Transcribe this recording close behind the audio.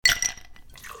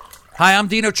Hi, I'm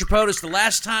Dino Tripodis. The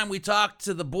last time we talked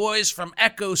to the boys from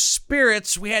Echo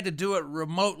Spirits, we had to do it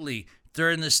remotely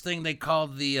during this thing they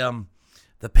called the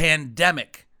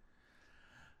pandemic.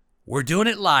 We're doing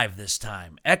it live this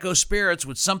time. Echo Spirits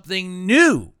with something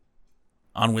new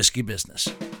on Whiskey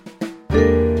Business.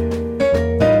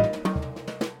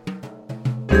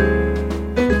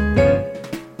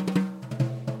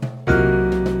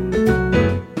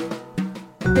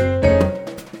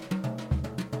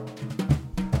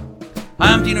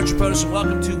 I'm Dino Tripodis, and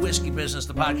welcome to Whiskey Business,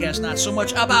 the podcast not so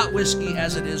much about whiskey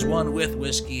as it is one with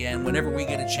whiskey. And whenever we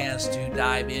get a chance to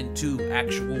dive into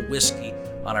actual whiskey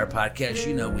on our podcast,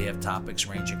 you know we have topics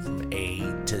ranging from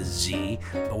A to Z.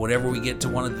 But whenever we get to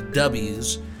one of the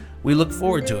W's, we look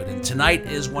forward to it. And tonight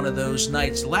is one of those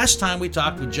nights. The last time we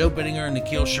talked with Joe Bittinger and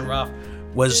Nikhil Sharaf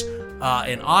was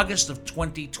in August of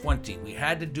 2020. We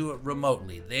had to do it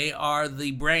remotely. They are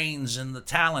the brains and the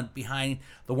talent behind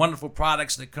the wonderful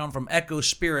products that come from Echo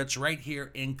Spirits right here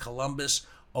in Columbus,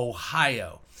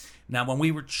 Ohio. Now, when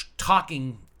we were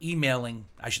emailing,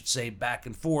 I should say, back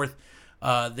and forth,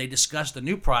 they discussed a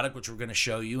new product, which we're going to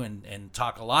show you and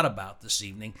talk a lot about this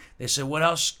evening. They said, what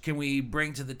else can we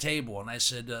bring to the table? And I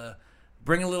said,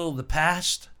 bring a little of the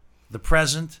past, the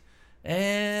present,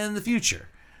 and the future.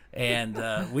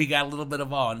 And we got a little bit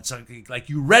of all. And it's like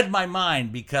you read my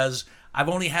mind, because I've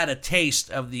only had a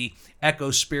taste of the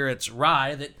Echo Spirits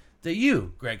rye that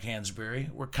you, Greg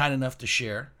Hansberry, were kind enough to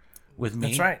share with me.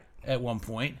 That's right. At one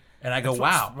point. And I go,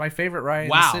 wow. My favorite rye in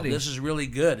the city. Wow, this is really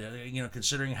good.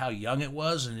 Considering how young it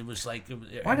was. And it was like...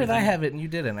 Why did I have it and you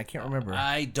didn't? I can't remember.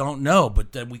 I don't know,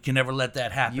 but we can never let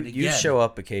that happen again. You show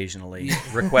up occasionally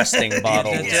requesting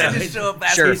bottles. Yeah, and just show up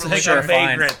asking for like a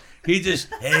vagrant. He just,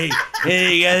 hey,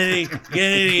 get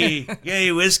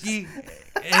any whiskey?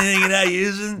 Anything you're not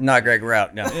using? Not Greg, we're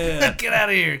out. No. Yeah. Get out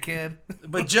of here, kid.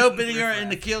 But Joe Bittinger and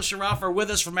Nikhil Sharaf are with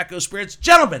us from Echo Spirits.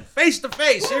 Gentlemen, face to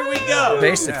face, here we go.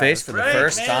 Face to face for the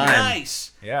first time.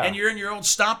 Nice. Yeah. And you're in your old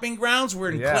stomping grounds.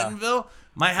 We're in Clintonville.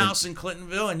 My house in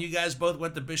Clintonville, and you guys both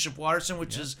went to Bishop Watterson,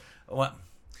 which is,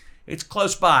 it's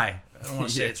close by. I don't want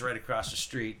to say it's right across the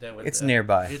street. It's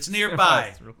nearby. It's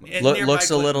nearby.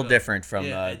 Looks a little different from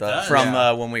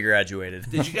when we graduated.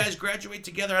 Did you guys graduate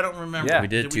together? I don't remember. Yeah, we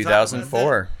did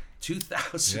 2004.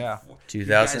 2004. Yeah. 2004. You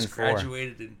guys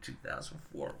graduated in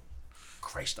 2004.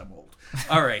 Christ, I'm old.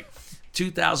 All right.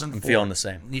 2004. I'm feeling the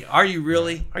same. Are you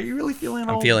really? Are you really feeling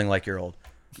old? I'm feeling like you're old.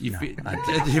 You're feeling?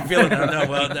 No.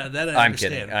 Well, that I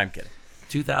understand. I'm kidding.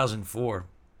 2004.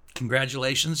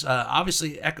 Congratulations.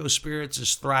 Obviously, Echo Spirits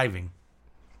is thriving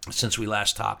since we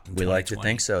last talked in 2020. We like to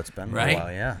think so. It's been a while,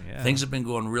 yeah. Things have been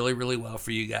going really, really well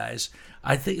for you guys.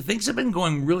 I think things have been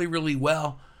going really, really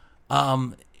well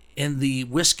in the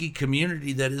whiskey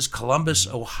community that is Columbus,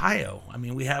 Ohio. I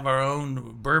mean, we have our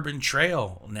own bourbon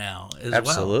trail now as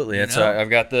Absolutely. well. Absolutely. I've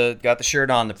got the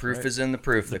shirt on. The proof is in the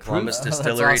proof. The Columbus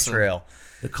Distillery Trail.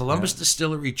 The Columbus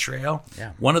Distillery Trail.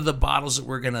 Yeah. One of the bottles that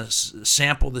we're going to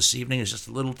sample this evening is just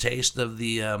a little taste of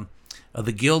the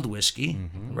Guild whiskey,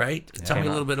 right? Yeah. Tell me a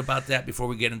little bit about that before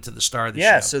we get into the star of the show.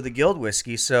 Yeah, so the Guild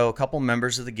whiskey. So a couple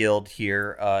members of the Guild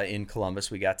here in Columbus,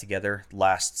 we got together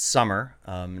last summer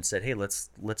and said, hey, let's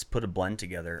put a blend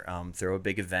together, throw a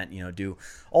big event, do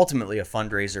ultimately a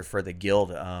fundraiser for the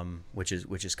Guild, which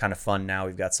is kind of fun now.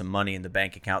 We've got some money in the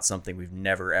bank account, something we've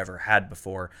never ever had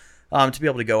before. To be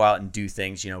able to go out and do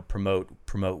things, promote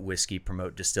whiskey,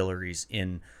 promote distilleries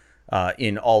in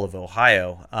all of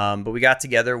Ohio. But we got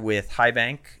together with High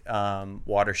Bank,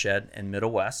 Watershed, and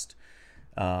Middle West,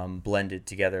 blended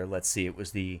together. Let's see, it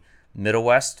was the Middle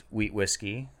West wheat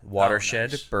whiskey,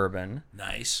 Watershed bourbon,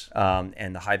 nice,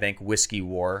 and the High Bank Whiskey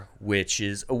War, which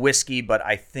is a whiskey, but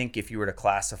I think if you were to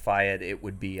classify it, it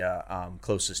would be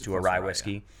closest to a rye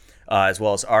whiskey, as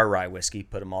well as our rye whiskey.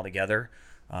 Put them all together.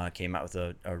 Came out with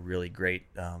a really great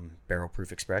barrel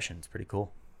proof expression. It's pretty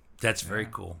cool. That's very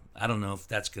cool. I don't know if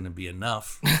that's going to be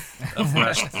enough for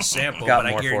us to sample, but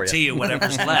I guarantee you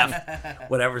whatever's left,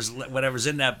 whatever's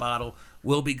in that bottle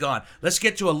will be gone. Let's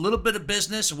get to a little bit of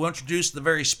business. We'll introduce the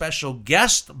very special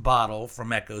guest bottle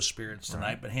from Echo Spirits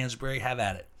tonight, but Hansberry, have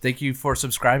at it. Thank you for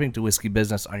subscribing to Whiskey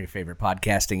Business on your favorite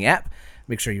podcasting app.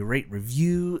 Make sure you rate,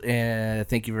 review, and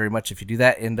thank you very much if you do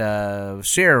that. And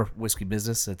share Whiskey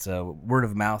Business. It's a word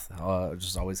of mouth. It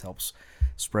just always helps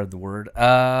spread the word.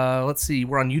 Let's see.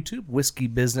 We're on YouTube, Whiskey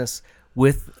Business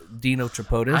with Dino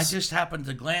Tripodis. I just happened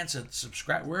to glance at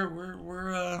subscribe.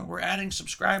 We're adding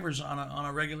subscribers on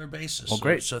a regular basis. Well,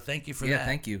 great. So thank you for that. Yeah,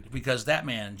 thank you. Because that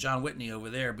man, John Whitney over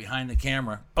there behind the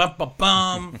camera,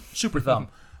 super thumb.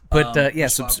 But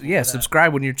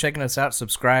subscribe when you're checking us out.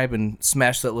 Subscribe and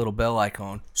smash that little bell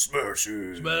icon. Smash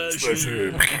it.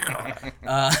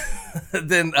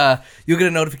 then you'll get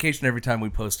a notification every time we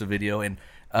post a video, and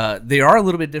they are a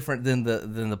little bit different than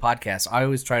the podcast. I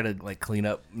always try to like clean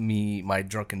up my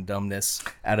drunken dumbness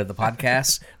out of the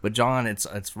podcast, but John,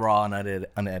 it's raw and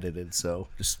unedited. So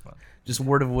just a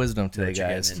word of wisdom today,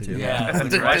 guys. Yeah, for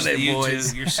the rest of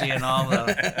YouTube, you're seeing all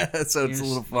the. So it's a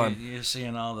little fun. You're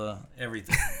seeing all the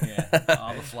everything, yeah,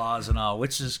 all the flaws and all,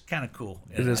 which is kind of cool.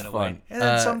 It is fun. And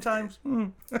then sometimes.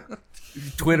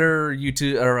 Twitter,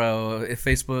 YouTube, or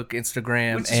Facebook,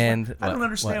 Instagram, and I don't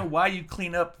understand why you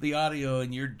clean up the audio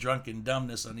and your drunken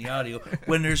dumbness on the audio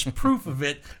when there's proof of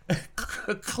it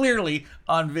clearly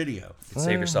on video.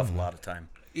 Save yourself a lot of time.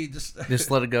 You just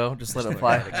let it go. Just let it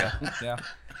fly. Yeah.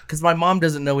 Because my mom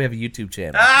doesn't know we have a YouTube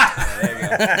channel.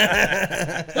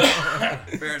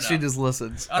 Fair enough. She just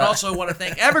listens. I also want to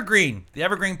thank Evergreen, the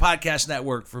Evergreen Podcast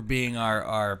Network, for being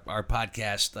our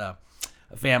podcast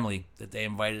family that they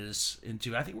invited us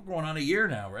into. I think we're going on a year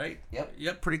now, right?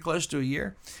 Yep, pretty close to a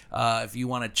year. If you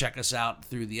want to check us out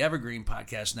through the Evergreen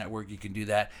Podcast Network, you can do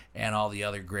that, and all the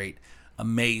other great,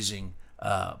 amazing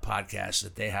podcasts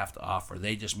that they have to offer.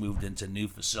 They just moved into new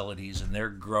facilities, and they're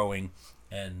growing.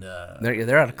 And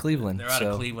they're out of Cleveland. They're out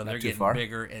of Cleveland. They're getting far.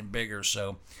 bigger and bigger.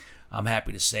 So I'm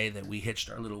happy to say that we hitched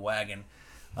our little wagon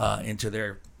into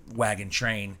their wagon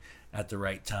train at the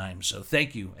right time. So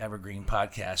thank you, Evergreen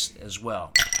Podcast, as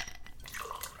well.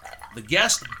 The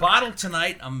guest bottle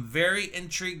tonight, I'm very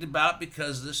intrigued about,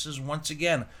 because this is once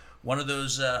again one of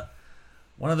those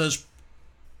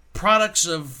products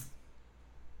of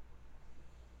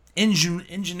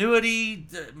ingenuity,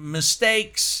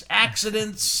 mistakes,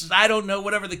 accidents. I don't know,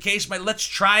 whatever the case might. Let's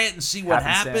try it and see what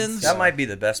happens. That might be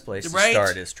the best place to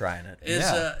start, is trying it.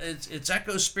 It's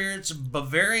Echo Spirits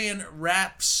Bavarian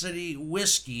Rhapsody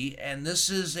whiskey, and this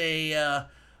is a.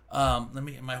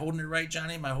 Am I holding it right,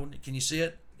 Johnny? Can you see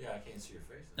it? Yeah, I can't see your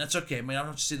face. That's okay. I mean, I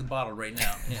don't see the bottle right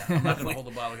now. Yeah, I'm not going to hold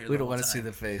the bottle here. We don't want to see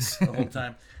the face the whole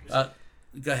time. Go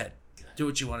ahead. Do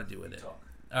what you want to do with it.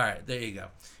 All right, there you go.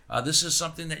 This is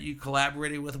something that you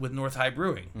collaborated with North High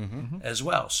Brewing as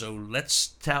well. So let's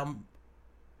tell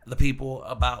the people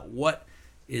about what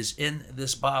is in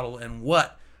this bottle and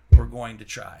what we're going to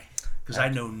try. Because I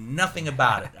know nothing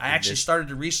about it. I actually started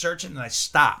to research it and I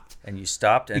stopped. And you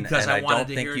stopped, and I don't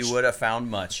think you would have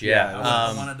found much.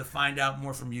 I wanted to find out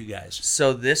more from you guys.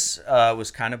 So this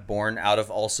was kind of born out of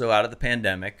the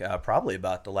pandemic, probably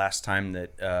about the last time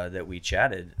that we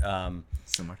chatted.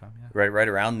 Similar time, yeah. Right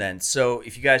around then. So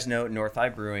if you guys know North High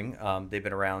Brewing, they've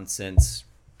been around since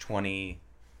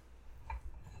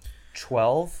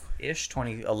 2012-ish,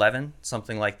 2011,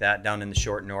 something like that, down in the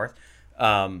short north.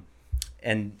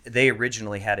 And they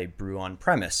originally had a brew on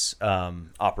premise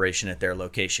operation at their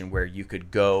location, where you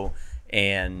could go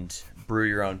and brew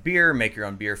your own beer, make your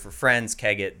own beer for friends,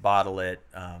 keg it, bottle it,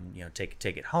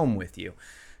 take it home with you.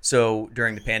 So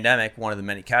during the pandemic, one of the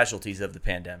many casualties of the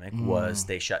pandemic was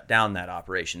they shut down that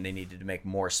operation. They needed to make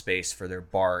more space for their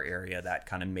bar area. That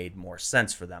kind of made more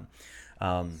sense for them.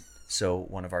 So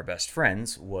one of our best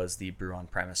friends was the brew on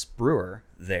premise brewer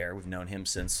there. We've known him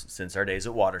since our days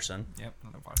at Waterson. Yep.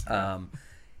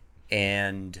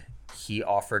 And he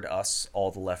offered us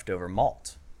all the leftover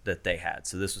malt that they had.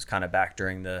 So this was kind of back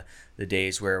during the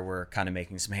days where we're kind of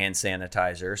making some hand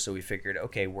sanitizer. So we figured,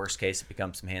 okay, worst case, it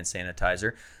becomes some hand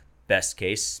sanitizer. Best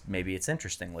case, maybe it's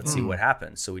interesting. Let's see what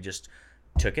happens. So we just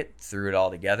took it, threw it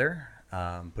all together,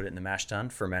 put it in the mash tun,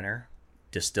 fermenter,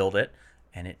 distilled it,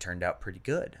 and it turned out pretty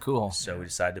good. Cool. So we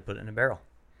decided to put it in a barrel.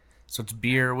 So it's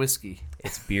beer whiskey.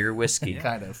 It's beer whiskey.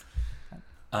 Kind of.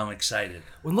 I'm excited.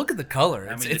 Well, look at the color.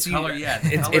 The color,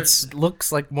 It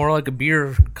looks like more like a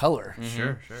beer color. Mm-hmm.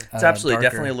 Sure. It's absolutely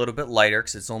definitely a little bit lighter,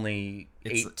 because it's only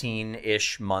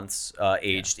 18-ish months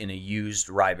aged in a used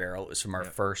rye barrel. It was from our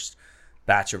first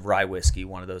batch of rye whiskey,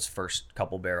 one of those first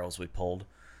couple barrels we pulled.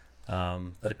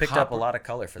 But it picked up a lot of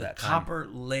color for that time. Copper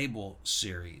Label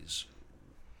series.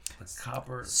 The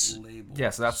Copper Label. Yeah,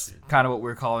 so that's kind of what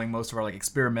we're calling most of our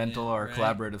experimental or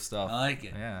collaborative stuff. I like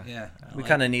it. Yeah. We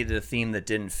kind of needed a theme that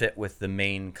didn't fit with the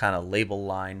main kind of label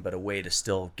line, but a way to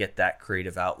still get that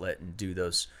creative outlet and do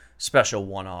those special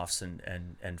one-offs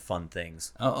and fun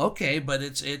things. Oh, okay, but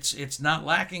it's not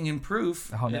lacking in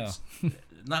proof. Oh, no.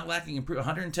 It's not lacking in proof.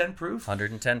 110 proof.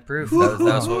 110 proof. That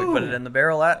was what we put it in the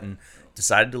barrel at, and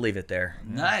decided to leave it there.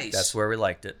 Nice. That's where we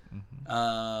liked it.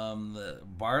 The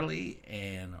barley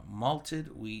and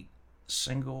malted wheat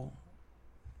single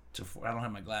to I don't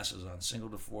have my glasses on. Single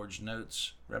to forge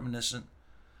notes reminiscent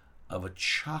of a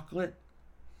chocolate.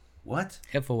 What?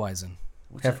 Hefeweizen.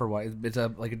 What's that? Hefeweizen. It's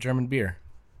like a German beer.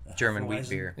 German Hefeweizen? wheat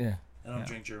beer. Yeah. I don't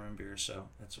drink German beer, so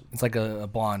that's. It's like a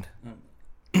blonde.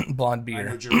 Blonde I know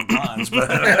beer. German blondes, but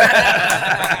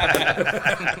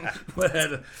but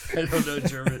I don't know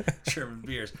German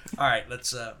beers. All right,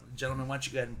 let's, gentlemen, why don't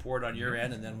you go ahead and pour it on your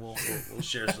end, and then we'll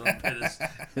share some bit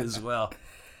as well.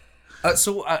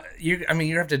 You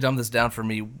have to dumb this down for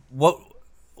me.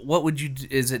 What would you?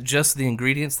 Is it just the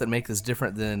ingredients that make this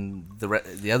different than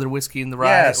the other whiskey in the rye?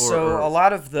 Yeah, so a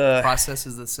lot of the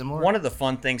processes that similar. One of the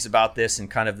fun things about this, and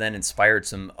kind of then inspired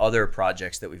some other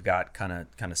projects that we've got kind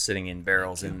of sitting in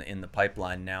barrels in the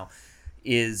pipeline now,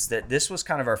 is that this was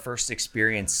kind of our first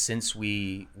experience since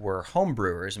we were home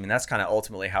brewers. I mean, that's kind of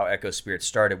ultimately how Echo Spirit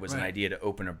started, was an idea to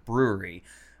open a brewery,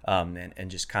 and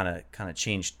just kind of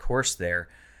changed course there.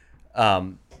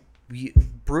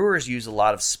 Brewers use a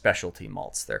lot of specialty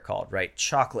malts, they're called, right?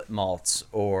 Chocolate malts,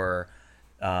 or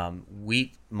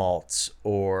wheat malts,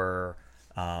 or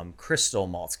crystal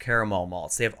malts, caramel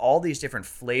malts. They have all these different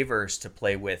flavors to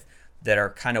play with that are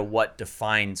kind of what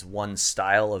defines one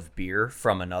style of beer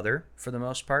from another, for the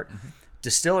most part. Mm-hmm.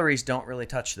 Distilleries don't really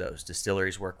touch those.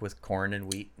 Distilleries work with corn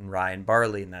and wheat and rye and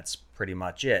barley, and that's pretty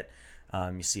much it.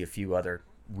 You see a few other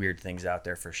weird things out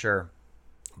there for sure.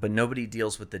 But nobody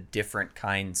deals with the different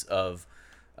kinds of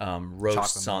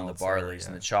roasts on the barleys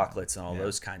and the chocolates and all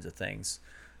those kinds of things.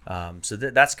 So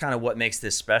that's kind of what makes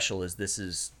this special, is this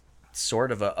is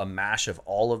sort of a mash of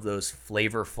all of those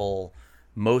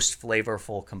most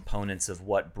flavorful components of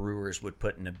what brewers would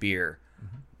put in a beer,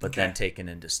 but then taken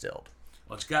and distilled.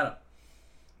 Well, it's got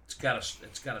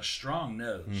a strong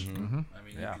nose. Mm-hmm. I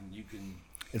mean, you can.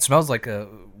 It smells like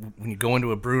when you go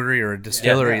into a brewery or a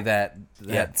distillery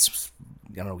that's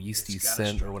I don't know, yeasty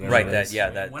scent or whatever. Right,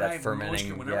 that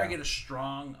fermenting. Whenever I get a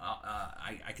strong,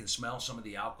 I can smell some of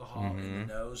the alcohol in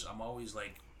the nose. I'm always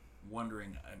like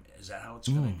wondering, is that how it's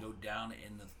going to go down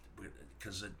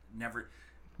because it never.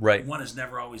 Right. One is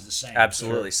never always the same.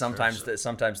 Absolutely. Sometimes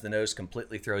the nose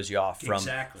completely throws you off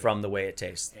from the way it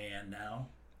tastes. And now.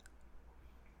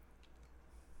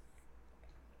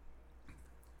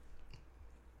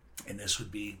 And this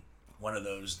would be one of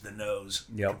those, the nose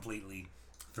completely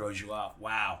throws you off.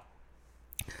 Wow.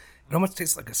 It almost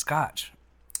tastes like a scotch.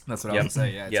 That's what I would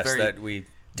say, yeah. It's that we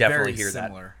definitely hear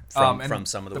similar. that from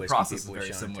some of the whiskey process people is very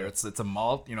we've shown similar. It's a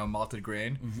malt, malted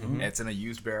grain. Mm-hmm. It's in a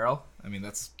used barrel. I mean,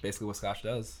 that's basically what Scotch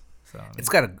does. So it's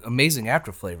got an amazing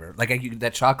after flavor. Like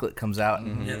that chocolate comes out.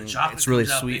 And the chocolate it's really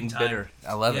comes out sweet and big time. bitter.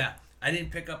 I love it. Yeah, I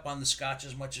didn't pick up on the Scotch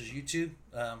as much as you two.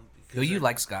 You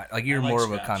like Scotch. Like you're more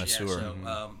of a connoisseur.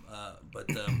 Yeah, but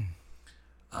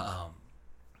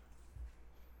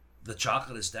the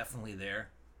chocolate is definitely there.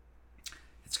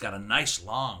 It's got a nice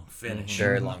long finish.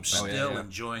 Very long. I'm still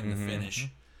enjoying the finish,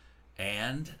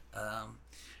 and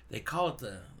they call it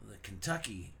the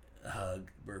Kentucky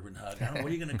bourbon hug. I don't know, what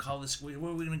are you going to call this? What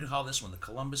are we going to call this one? The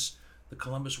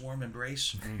Columbus warm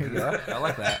embrace. Yeah, I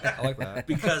like that.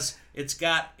 Because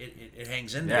it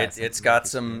hangs in there. It's got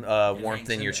some warmth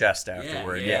in your chest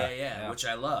afterward. Yeah, which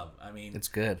I love. I mean, it's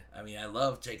good. I mean, I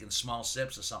love taking small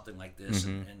sips of something like this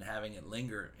and having it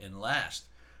linger and last.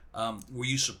 Were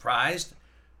you surprised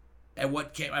at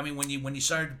what came? I mean, when you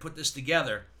started to put this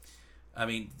together, I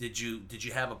mean, did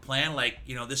you have a plan? Like,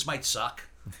 this might suck,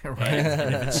 right?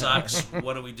 And if it sucks,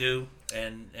 what do we do?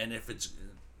 And if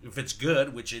it's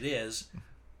good, which it is,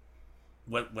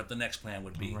 what the next plan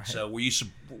would be. Right. So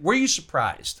were you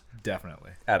surprised?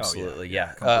 Definitely. Absolutely,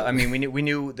 yeah. I mean, we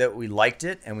knew that we liked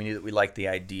it, and we knew that we liked the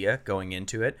idea going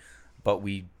into it, but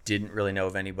we didn't really know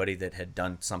of anybody that had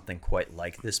done something quite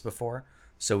like this before.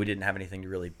 So we didn't have anything to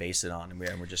really base it on, and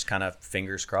we're just kind of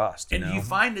fingers crossed. And you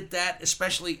find that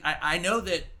especially, I know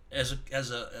that as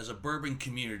a bourbon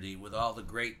community with all the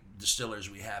great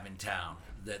distillers we have in town,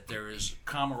 that there is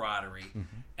camaraderie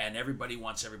and everybody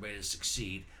wants everybody to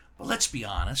succeed. But let's be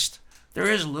honest, there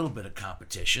is a little bit of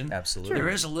competition. Absolutely. There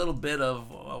is a little bit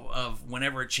of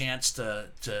whenever a chance to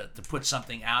put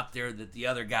something out there that the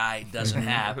other guy doesn't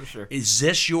have. Sure. Is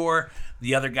this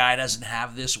the other guy doesn't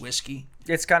have this whiskey?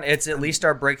 It's at least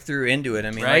our breakthrough into it.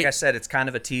 I mean, like I said, it's kind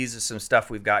of a tease of some stuff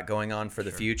we've got going on for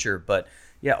the future, but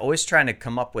yeah, always trying to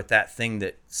come up with that thing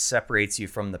that separates you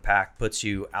from the pack, puts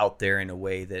you out there in a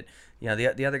way that,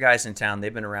 the other guys in town,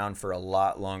 they've been around for a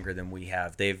lot longer than we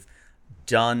have. They've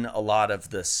done a lot of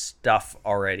the stuff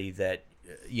already that,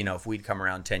 if we'd come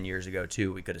around 10 years ago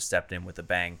too, we could have stepped in with a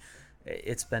bang.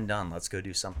 It's been done. Let's go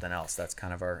do something else. That's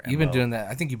kind of our MO. You've been doing that.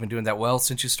 I think you've been doing that well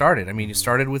since you started. I mean, you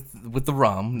started with the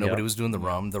rum. Nobody was doing the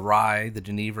rum. The rye, the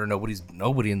Genever.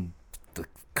 Nobody in the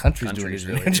country's doing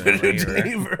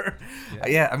Genever.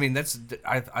 Yeah, I mean,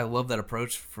 I love that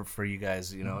approach for you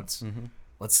guys. It's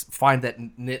let's find that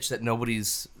niche that nobody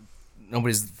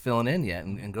nobody's filling in yet,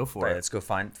 and go for Right, it. let's go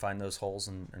find those holes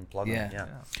and plug them. Yeah.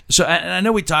 So, and I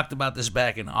know we talked about this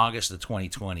back in August of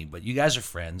 2020, but you guys are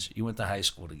friends. You went to high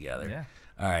school together. Yeah.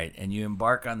 All right, and you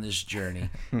embark on this journey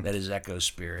that is Echo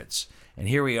Spirits, and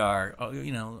here we are.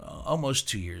 Almost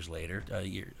 2 years later,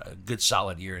 a good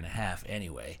solid year and a half,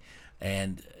 anyway.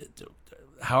 And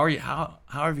how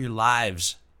have your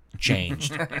lives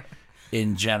changed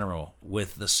in general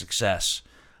with the success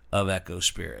of Echo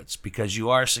Spirits? Because you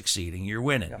are succeeding, you're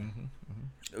winning.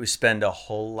 Yeah. We spend a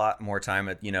whole lot more time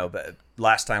but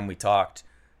last time we talked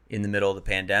in the middle of the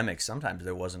pandemic, sometimes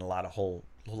there wasn't a whole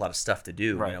lot of stuff to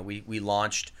do. Right. We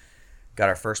launched, got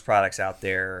our first products out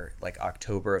there like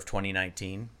October of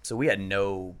 2019. So we had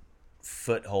no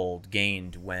foothold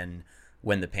gained when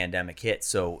the pandemic hit.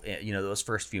 So, those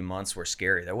first few months were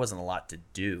scary. There wasn't a lot to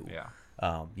do. Yeah.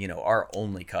 Our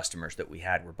only customers that we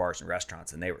had were bars and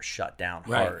restaurants, and they were shut down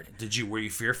hard. Were you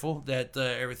fearful that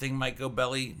everything might go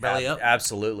belly up?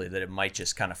 Absolutely, that it might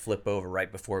just kind of flip over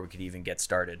right before we could even get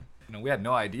started. We had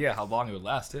no idea how long it would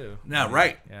last too. No,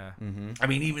 right. Yeah. I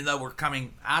mean, even though we're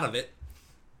coming out of it,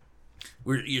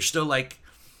 you're still like,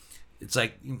 it's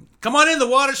like, come on in, the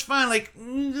water's fine. Like,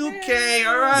 okay,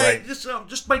 all right,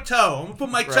 just my toe. I'm gonna put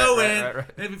my toe in, right.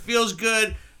 and if it feels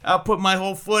good, I'll put my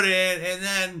whole foot in, and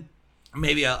then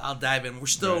maybe I'll dive in. We're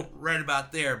still right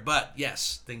about there, but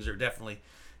yes, things are definitely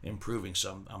improving.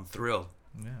 So I'm thrilled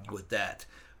with that.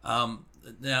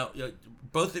 Now,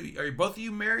 both of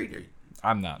you married? Or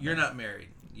I'm not. you're not married.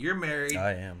 You're married.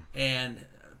 I am. And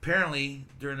apparently,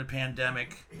 during the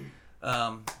pandemic,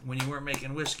 when you weren't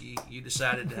making whiskey, you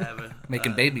decided to have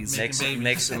Making babies.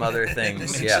 Make some other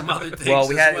things. Make yeah. some other things well,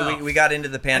 we as had well. we got into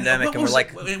the pandemic and we're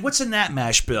like, what's in that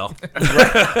mash bill?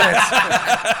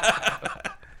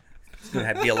 there's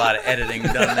gonna be a lot of editing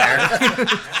done there.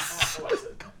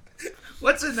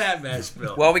 What's in that mash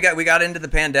bill? Well, we got into the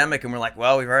pandemic and we're like,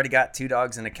 well, we've already got 2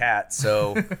 dogs and a cat,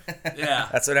 so Yeah.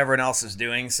 that's what everyone else is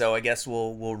doing. So I guess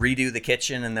we'll redo the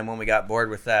kitchen, and then when we got bored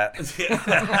with that,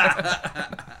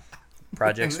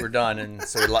 projects were done, and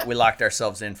so we locked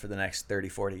ourselves in for the next 30,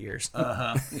 40 years.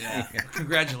 Yeah.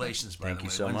 Congratulations, by Thank the you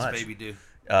way. so When's much. Baby due?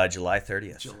 July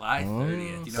 30th. July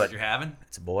 30th. You know what you're having?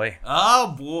 It's a boy.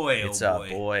 Oh boy! It's a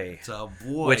boy. It's a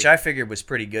boy. Which I figured was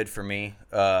pretty good for me.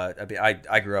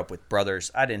 I grew up with brothers.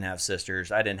 I didn't have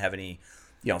sisters. I didn't have any,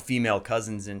 female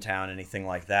cousins in town, anything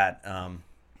like that.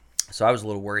 So I was a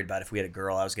little worried about if we had a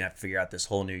girl, I was gonna have to figure out this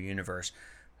whole new universe.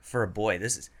 For a boy,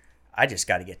 I just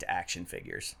got to get to action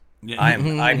figures.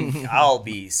 Yeah. I'll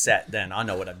be set then. I'll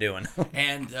know what I'm doing.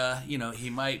 And he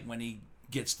might, when he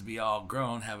gets to be all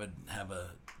grown, have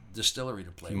a distillery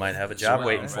to play. He with might have a as job well,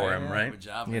 waiting for him, Have right? a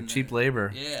job Yeah, in cheap there.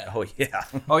 labor. Yeah. Oh yeah.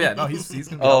 Oh yeah, no, he's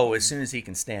gonna. Oh, as soon as he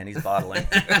can stand, he's bottling.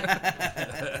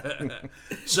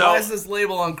 So Why is this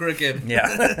label on crooked?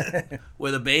 Yeah.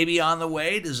 with a baby on the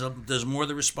way, does more of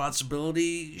the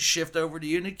responsibility shift over to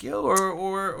you, Nikhil,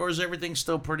 or is everything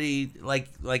still pretty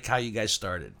like how you guys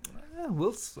started? Yeah,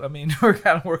 we're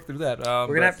gonna work through that.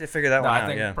 We're gonna have to figure that one out. I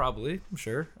think Yeah. probably, I'm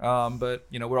sure. But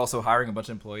we're also hiring a bunch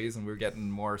of employees, and we're getting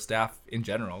more staff in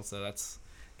general. So that's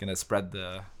gonna spread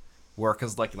the work.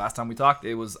 Because like last time we talked,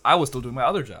 I was still doing my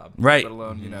other job, Right. Let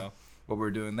alone what we were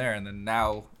doing there, and then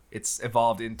now it's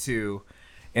evolved into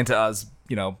us.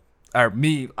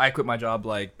 I quit my job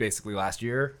like basically last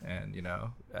year, and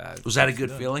Was that a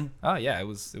good feeling, oh yeah, it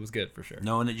was good for sure.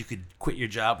 knowing that you could quit your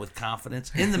job with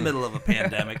confidence in the middle of a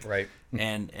pandemic, Right.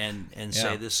 and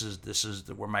say this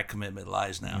is where my commitment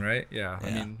lies now, Right? Yeah. I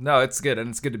Yeah. mean, no, it's good, and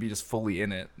it's good to be just fully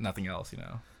in it, nothing else.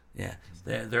 Yeah,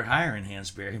 they're hiring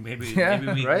Hansberry. Maybe Yeah,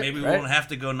 we right. won't have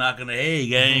to go knocking. Hey,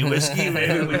 you got any whiskey?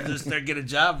 Maybe we just get a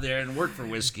job there and work for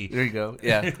whiskey. There you go.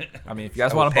 Yeah. I mean, if you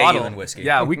guys I want will to pay you bottle in whiskey.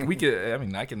 yeah, we could. I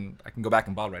mean, I can go back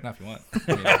and bottle right now if you want.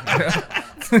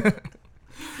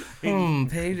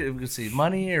 Paige, let's see,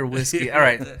 money or whiskey? All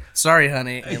right. Sorry,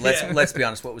 honey. I mean, let's be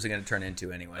honest. What was it going to turn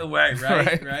into anyway?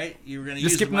 Right. You were going to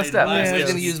Just use skipping money the step. to buy Yeah, whiskey.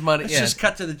 gonna use money. Let's Yeah. just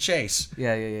cut to the chase.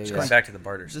 Yeah. Going back to the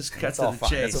barter Just system. cut That's to all the fine.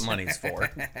 chase. That's what money's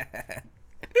for.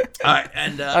 All right,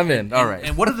 and I'm in. All right.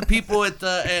 And what do the people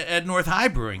at North High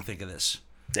Brewing think of this?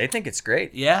 They think it's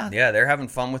great. Yeah? Yeah, they're having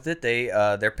fun with it.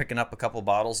 They're picking up a couple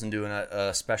bottles and doing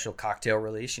a special cocktail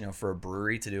release, for a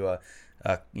brewery to do a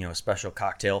special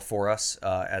cocktail for us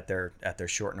at their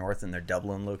Short North and their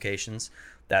Dublin locations.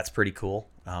 That's pretty cool.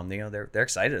 They're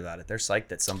excited about it. They're psyched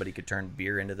that somebody could turn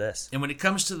beer into this. And when it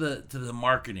comes to the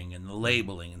marketing and the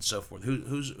labeling and so forth,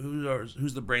 who's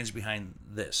the brains behind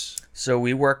this? So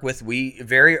we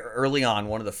very early on,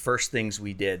 one of the first things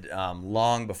we did,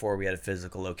 long before we had a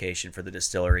physical location for the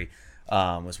distillery,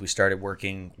 was we started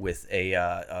working with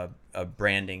a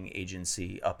branding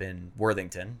agency up in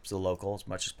Worthington, so local as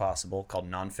much as possible, called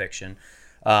Nonfiction.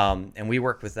 And we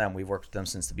worked with them. We've worked with them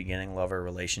since the beginning. Love our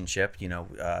relationship.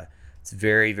 It's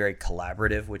very, very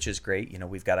collaborative, which is great.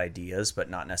 We've got ideas, but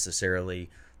not necessarily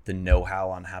the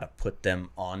know-how on how to put them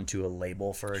onto a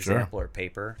label, for example, or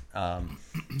paper.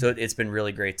 So it's been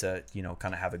really great to,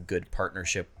 kind of have a good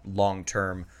partnership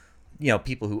long-term,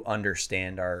 people who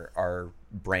understand our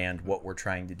brand, what we're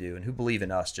trying to do, and who believe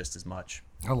in us just as much.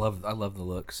 I love the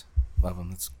looks. Love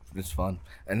them. It's fun.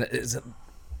 And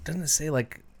doesn't it say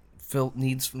like Phil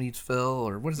needs fill,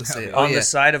 or what does it say? On the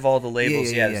side of all the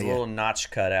labels, there's a yeah. little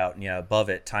notch cut out, and above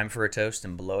it, time for a toast,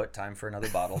 and below it, time for another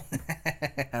bottle.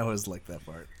 I always like that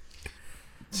part.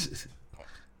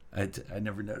 I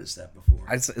never noticed that before.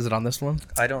 Is it on this one?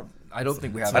 I don't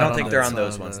think we have. I don't think they're on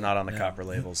those ones. Not on the copper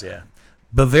labels. Yeah.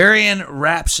 Bavarian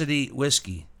Rhapsody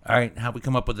whiskey. All right, how we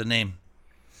come up with the name?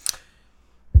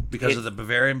 Because of the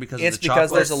Bavarian, because of the chocolate? It's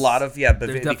because there's a lot of There's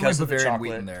definitely because of the Bavarian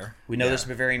chocolate wheat in there. We know there's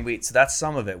Bavarian wheat, so that's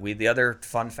some of it. The other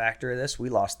fun factor of this, we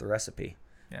lost the recipe.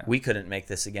 Yeah. We couldn't make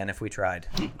this again if we tried.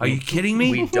 Are you kidding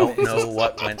me? We don't know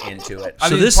what went into it.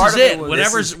 So this is it.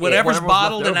 Whatever's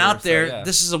bottled and out there. So, yeah.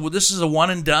 This is a one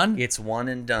and done. It's one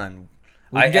and done.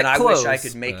 I wish I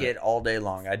could make it all day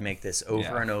long. I'd make this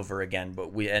over and over again.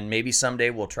 But maybe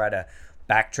someday we'll try to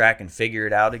backtrack and figure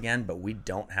it out again. But we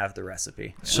don't have the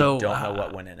recipe. So we don't know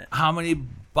what went in it. How many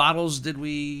bottles did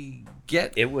we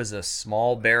get? It was a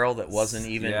small barrel that wasn't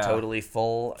even totally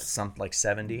full. Something like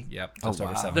 70. Yep, just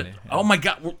over 70. Oh my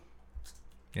God!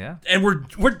 Yeah, and we're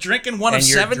drinking one and of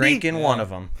you're 70. Drinking one of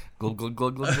them. Glug glug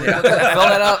glug glug. Fill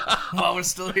that up while we're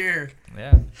still here.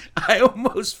 Yeah. I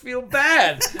almost feel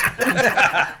bad.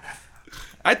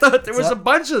 I thought there was a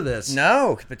bunch of this.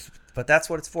 No, but that's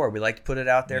what it's for. We like to put it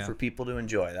out there for people to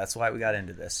enjoy. That's why we got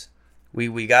into this.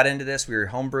 We got into this. We were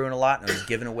homebrewing a lot, and I was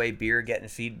giving away beer, getting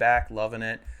feedback, loving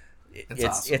it.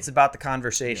 It's about the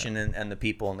conversation and the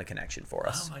people and the connection for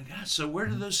us. Oh my gosh! So where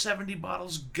do those 70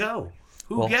 bottles go?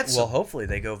 Who gets them? Well, hopefully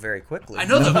they go very quickly. I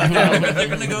know they're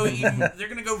going to go. They're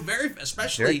going to go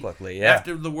especially very quickly. Yeah.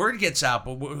 After the word gets out.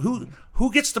 But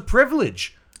who gets the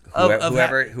privilege?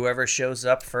 Whoever shows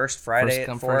up first Friday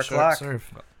at 4 o'clock.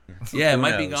 Yeah, it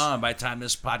might be gone by the time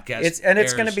this podcast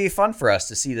It's going to be fun for us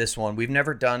to see this one. We've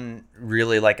never done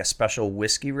really like a special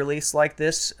whiskey release like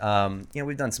this.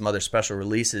 We've done some other special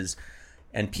releases,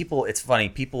 and it's funny.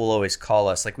 People will always call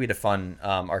us. Like we had a fun.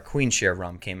 Our Queen Share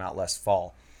rum came out last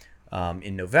fall,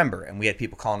 in November, and we had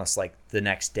people calling us like the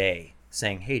next day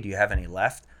saying, "Hey, do you have any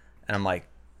left?" And I'm like,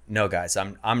 "No, guys,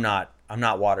 I'm not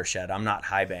Watershed. I'm not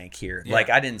High Bank here. Yeah. Like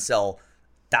I didn't sell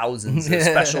thousands of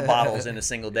special bottles in a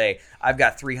single day. I've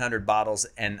got 300 bottles,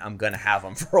 and I'm gonna have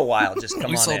them for a while. Just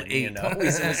come on in. 8.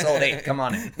 We sold 8. Come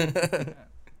on in.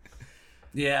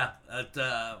 Yeah, I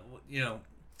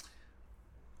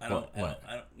don't. No,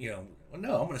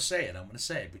 I'm gonna say it. I'm gonna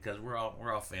say it because we're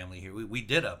all family here. We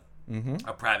did a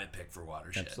private pick for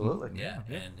Watershed. Absolutely. Yeah,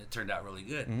 and it turned out really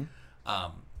good. Mm-hmm.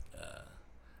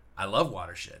 I love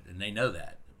Watershed, and they know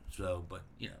that. So, but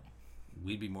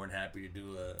we'd be more than happy to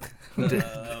do a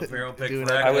barrel pick.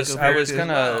 For I was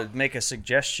gonna make a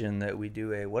suggestion that we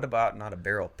do what about not a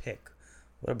barrel pick?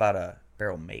 What about a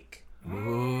barrel make?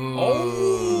 Ooh.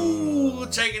 Oh,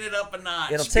 taking it up a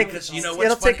notch. It'll take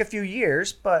a few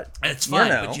years, but it's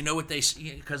fine. But you know what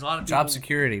because a lot of people, job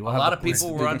security. A lot of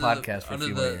people were under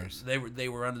they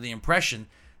were under the impression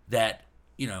that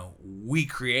we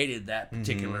created that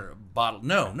particular bottle.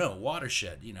 No,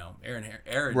 Watershed. Aaron.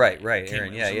 Right.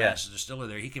 Aaron. Yeah. Master distiller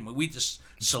there. We just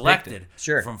selected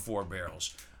from 4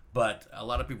 barrels. But a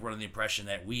lot of people were under the impression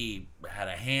that we had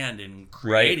a hand in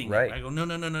creating it. I go, no.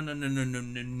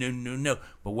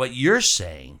 But what you're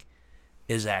saying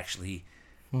is actually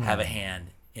have a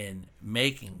hand in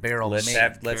making barrel. Let's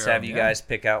have you guys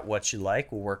pick out what you like.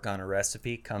 We'll work on a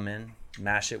recipe. Come in,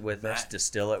 mash it with us,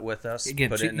 distill it with us, put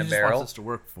it in a barrel. Wants us to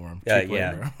work for him.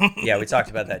 Yeah. We talked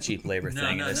about that cheap labor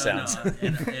thing. No.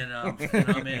 And I'm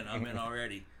in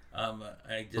already.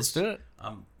 Let's do it.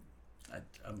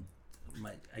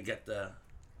 I got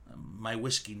my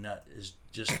whiskey nut is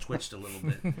just twitched a little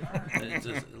bit. It's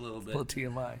just a little bit. A little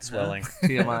TMI. Swelling.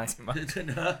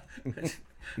 TMI.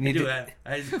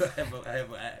 I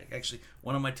have actually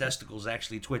one of my testicles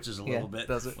actually twitches a little bit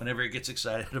whenever it gets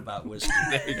excited about whiskey.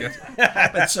 There you go.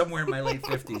 It's somewhere in my late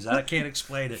 50s. I can't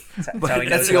explain it. But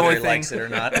that's the only thing. Likes it or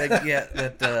not.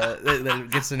 That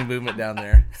gets any movement down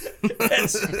there.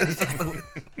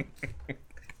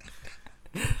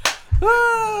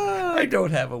 I don't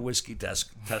have a whiskey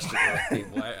testicle,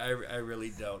 people. I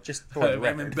really don't. Just for the record.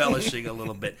 I'm embellishing a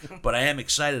little bit, but I am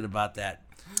excited about that.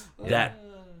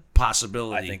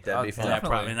 possibility. I think that'd be of fun. that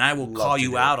problem. And I will Love call to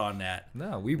you do out it. on that.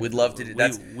 No, we We'd love to do.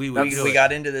 we would do We it.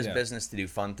 got into this Yeah. business to do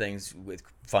fun things with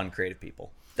fun, creative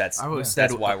people. That's I always said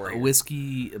that's why we're a here.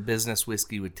 whiskey, a business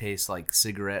whiskey would taste like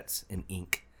cigarettes and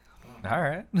ink. All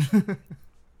right.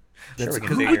 Sure, we can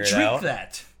Who figure would it drink out.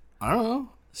 that? I don't know.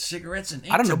 Cigarettes and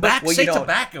ink. I don't know, but- Tobacco, well, you say don't-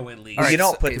 tobacco at least. All right, You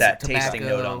don't so put is that it tasting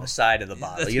tobacco? note on the side of the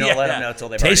bottle. You don't let them know until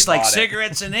they've Tastes like already bought it.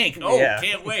 cigarettes and ink. Oh, Yeah.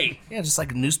 can't wait. Yeah, just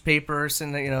like a newspaper,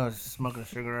 sitting there, smoking a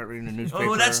cigarette, reading a newspaper.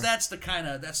 Oh, that's the kind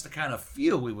of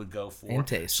feel we would go for. And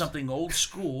taste. Something old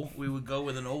school. We would go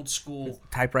with an old school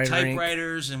Typewriter ink.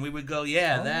 typewriters, and we would go,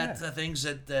 the things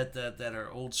that are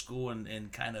old school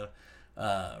and kind of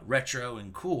retro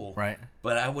and cool. Right.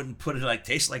 But I wouldn't put it like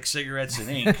taste like cigarettes and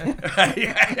ink.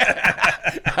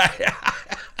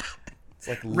 It's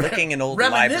like licking an old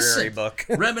Reminiscent. library book.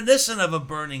 Reminiscent of a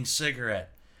burning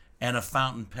cigarette and a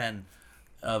fountain pen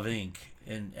of ink.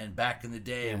 And back in the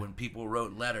day when people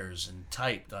wrote letters and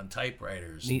typed on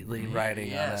typewriters, Neatly writing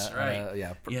yes, on right.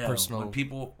 a You know, personal.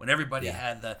 when everybody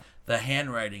had the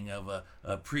handwriting of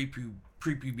a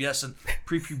prepubescent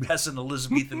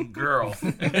Elizabethan girl,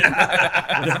 when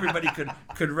everybody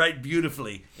could write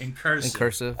beautifully in cursive. In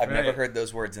cursive. I've never Right. heard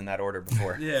those words in that order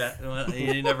before. Yeah, well,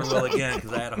 you never will again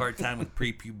because I had a hard time with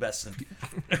prepubescent.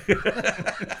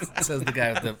 Says the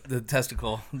guy with the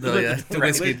testicle, the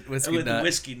whiskey with nut. the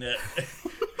whiskey nut.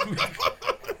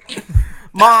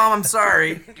 Mom, I'm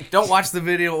sorry. Don't watch the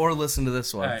video or listen to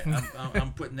this one. All right,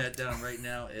 I'm putting that down right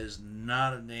now as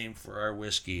not a name for our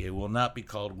whiskey. It will not be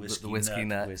called whiskey. The whiskey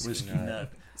nut. Whiskey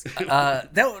nut.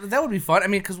 That would be fun. I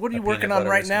mean, because what are you A working peanut on butter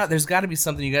right whiskey. now? There's got to be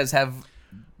something you guys have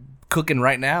cooking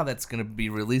right now that's going to be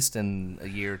released in a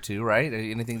year or two, right?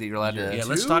 Anything that you're allowed to? Yeah,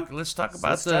 let's talk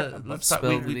about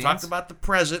we talked about the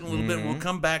present a little bit. We'll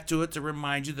come back to it to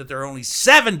remind you that there are only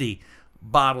 70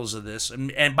 bottles of this,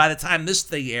 and by the time this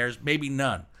thing airs, maybe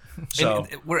none. So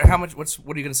How much? What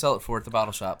are you going to sell it for at the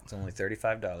bottle shop? It's only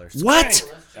 $35.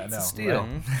 what? I know. Steal.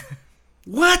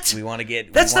 What? We want to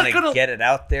get That's not gonna- get it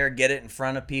out there, get it in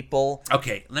front of people.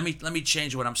 Okay, let me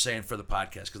change what I'm saying for the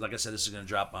podcast because, like I said, this is going to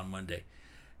drop on Monday.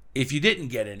 If you didn't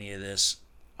get any of this,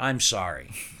 I'm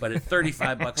sorry, but at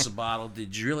 $35 a bottle,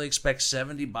 did you really expect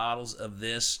 70 bottles of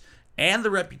this and the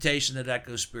reputation that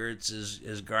Echo Spirits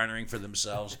is garnering for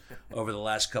themselves over the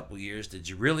last couple of years? Did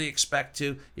you really expect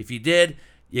to? If you did,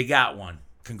 you got one.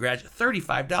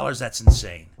 $35. That's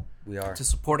insane. We are. To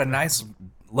support a nice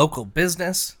local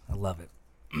business. I love it.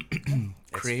 It's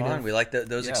Creative. fun. We like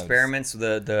those Yeah, experiments.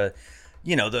 The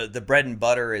bread and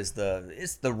butter is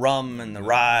the rum and the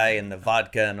rye and the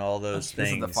vodka and all those This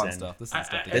things. is the fun and stuff. This is the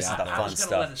stuff. This is the I fun was gonna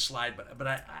stuff. let it slide, but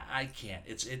I can't.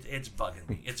 It's bugging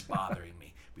me. It's bothering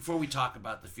me. Before we talk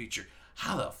about the future,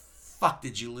 how the fuck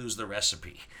did you lose the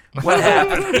recipe? What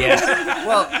happened? Yeah.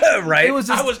 Well, Right. it was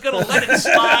just I was gonna let it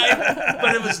slide,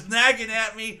 but it was nagging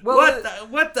at me. Well,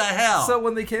 What the hell? So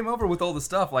when they came over with all the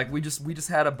stuff, like we just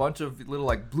had a bunch of little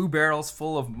like blue barrels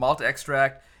full of malt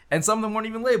extract, and some of them weren't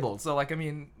even labeled. So like, I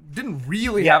mean, didn't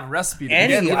really have a recipe to begin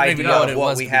Any with. didn't even idea know what of it what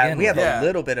was we to have? begin We have with. Yeah. a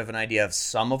little bit of an idea of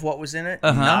some of what was in it,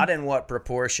 Uh-huh. not in what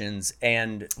proportions,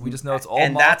 and We just know it's all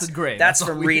and malted that's grain. That's all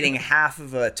from we- reading half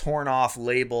of a torn off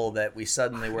label that we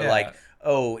suddenly were Yeah. like,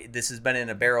 oh, this has been in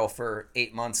a barrel for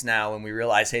 8 months now, and we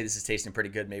realize, hey, this is tasting pretty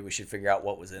good. Maybe we should figure out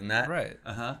what was in that. Right.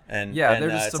 And Yeah, and,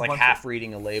 there's just it's a like bunch half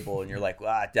reading a label, and you're like,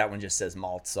 well, that one just says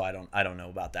malt, so I don't know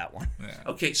about that one.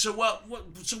 Okay, so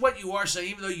what you are saying,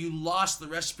 even though you lost the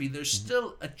recipe, there's Mm-hmm.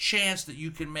 still a chance that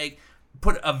you can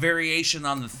put a variation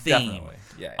on the theme Definitely.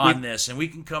 Yeah. on this, and we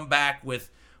can come back with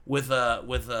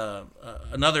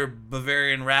another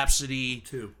Bavarian Rhapsody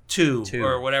two.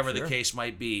 Or whatever the case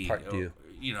might be. Part two.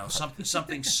 You know,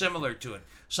 something similar to it.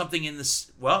 Something in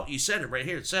this. Well, you said it right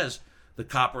here. It says the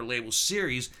Copper Label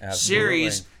series. Absolutely.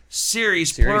 Series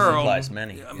Series plural implies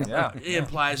many. Yeah. It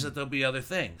implies that there'll be other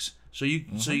things. So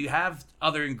you have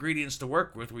other ingredients to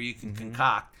work with where you can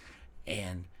concoct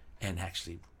and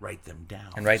actually write them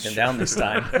down. And write them down this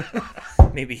time.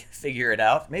 Maybe figure it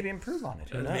out. Maybe improve on it.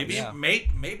 Who knows?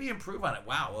 Maybe improve on it.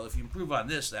 Wow. Well, if you improve on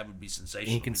this, that would be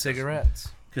sensational. Ink and cigarettes.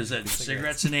 Because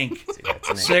cigarettes and ink. Cigarettes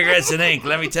and ink. Cigarettes and ink.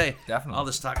 Let me tell you. Definitely. All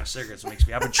this talk of cigarettes makes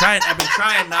me. I've been trying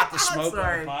not to smoke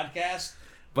on the podcast,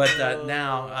 but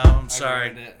now I'm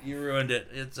sorry. ruined it. You ruined it.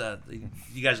 It's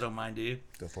you guys don't mind, do you?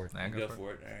 Go for it. Yeah, Go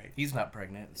for it. All right. He's not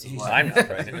pregnant. This is why. I'm not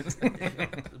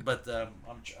pregnant. But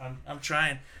I'm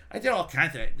trying. I did all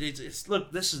kinds of.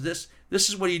 Look, this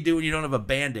is what you do when you don't have a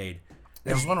Band-Aid.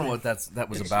 I was wondering what that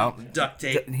was about. Duct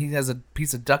tape. He has a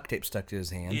piece of duct tape stuck to his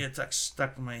hand. Yeah, it's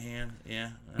stuck in my hand.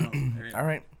 Yeah. I All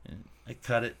right.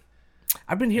 cut it.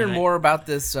 I've been hearing And I- more about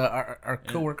this. Our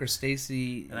coworker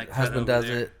Stacy, and I cut husband over does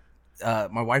there. it.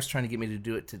 my wife's trying to get me to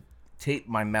do it to tape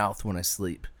my mouth when I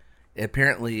sleep.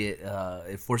 Apparently,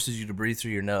 it forces you to breathe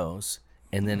through your nose,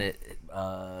 and then it's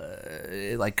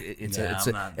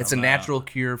a natural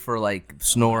cure for like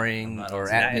snoring or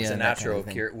apnea. It's a and that natural kind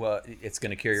of cure. Well, it's going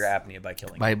to cure your apnea by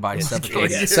killing by you.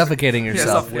 suffocating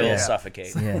yourself. Will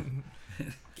suffocate. Yeah.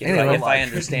 If I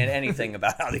understand anything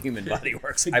about how the human body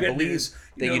works, I believe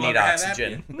that you need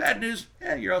oxygen. Bad news,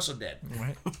 you're also dead.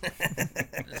 Right.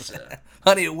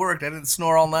 Honey, it worked. I didn't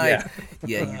snore all night.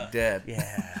 Yeah, you're dead.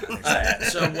 Yeah. There's that.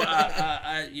 So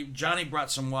Johnny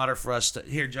brought some water for us.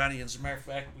 Here, Johnny. As a matter of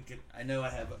fact, I know I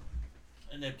have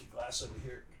an empty glass over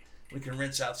here. We can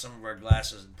rinse out some of our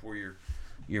glasses and pour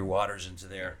your waters into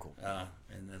there. Cool.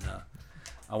 And then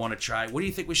I want to try. What do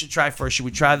you think we should try first? Should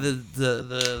we try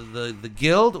the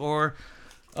Guild or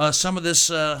some of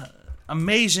this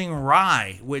amazing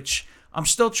rye, which I'm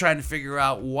still trying to figure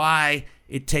out why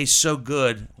it tastes so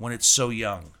good when it's so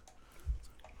young.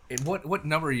 And what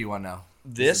number are you on now?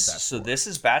 This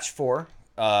is batch 4,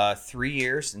 3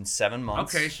 years and 7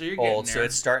 months. Okay, so you're getting old. there. So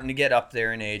it's starting to get up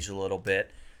there in age a little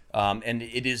bit, and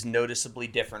it is noticeably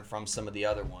different from some of the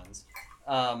other ones.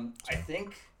 I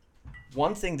think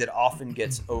one thing that often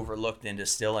gets overlooked in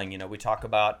distilling, we talk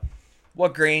about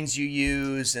what grains you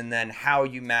use and then how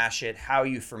you mash it, how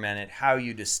you ferment it, how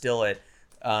you distill it.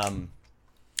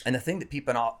 And the thing that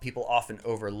people often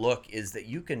overlook is that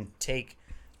you can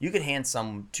hand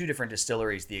two different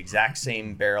distilleries the exact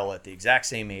same barrel at the exact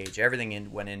same age.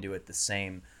 Everything went into it the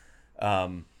same.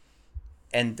 And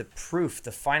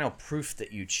the final proof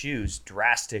that you choose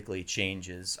drastically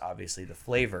changes, obviously, the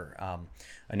flavor.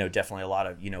 I know definitely a lot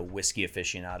of, whiskey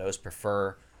aficionados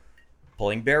prefer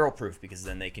pulling barrel proof because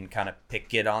then they can kind of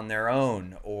pick it on their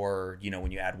own. Or,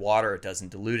 when you add water, it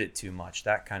doesn't dilute it too much,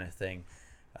 that kind of thing.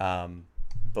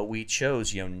 But we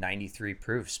chose, 93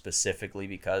 proof specifically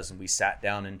because we sat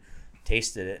down and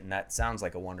tasted it, and that sounds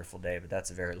like a wonderful day, but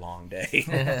that's a very long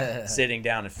day sitting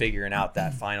down and figuring out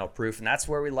that final proof. And that's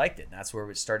where we liked it. And that's where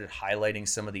we started highlighting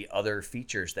some of the other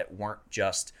features that weren't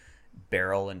just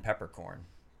barrel and peppercorn,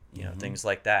 things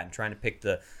like that, and trying to pick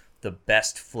the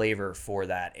best flavor for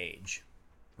that age.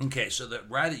 Okay, so the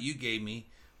rye that you gave me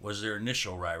was their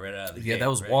initial rye right out of the gate. Yeah, that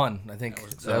was right? 1, I think.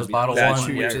 That was bottle Batch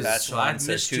 1, which is batch 1,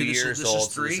 so missed 2 two. years This is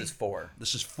old. So 3? this is 4.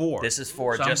 This is 4. This is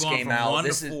 4. So Just I'm going came from out. 1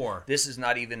 This to is 4. This is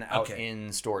not even out Okay.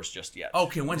 in stores just yet.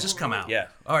 Okay, when's this come out? Yeah.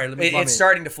 All right, It's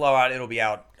starting to flow out. It'll be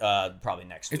out probably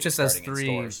next week. it just says starting in 3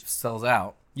 stores. sells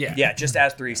out. Yeah, just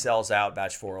as 3 sells out,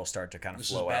 batch 4 will start to kind of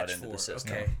This is flow batch out into 4, the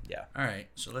system. okay. Yeah. All right,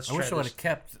 so let's I try wish I would this. have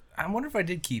kept. I wonder if I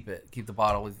did keep the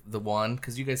bottle with the 1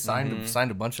 because you guys signed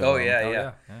a bunch of Oh them.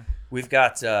 yeah. We've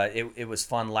got it was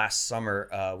fun last summer.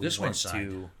 We This went one's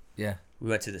signed. Yeah. We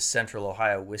went to the Central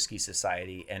Ohio Whiskey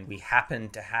Society, and we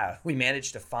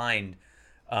managed to find.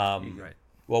 Right.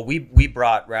 Well, we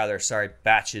brought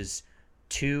batches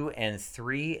 2 and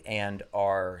 3 and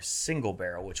our single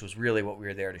barrel, which was really what we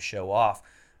were there to show off.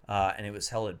 And it was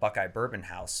held at Buckeye Bourbon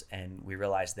House, and we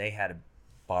realized they had a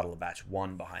bottle of batch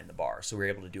 1 behind the bar. So we were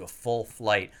able to do a full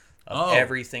flight of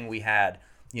everything we had.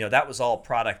 That was all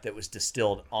product that was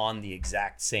distilled on the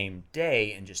exact same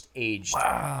day and just aged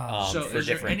So for is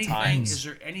there different anything? times. Is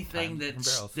there anything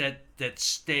that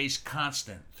stays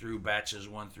constant through batches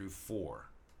 1 through 4,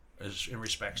 as in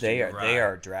respects to They your rye?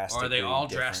 are drastically. Or are they all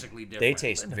different. drastically different? They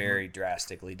taste very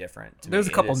drastically different. To There's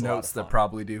me. a couple It is lot notes of that fun.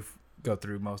 probably do go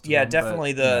through most of Yeah, them.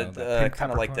 definitely but, the pink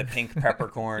kind of like the peppercorn. pink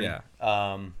peppercorn.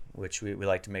 Yeah. Which we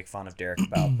like to make fun of Derek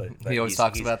about, but He always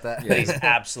talks about that. But he's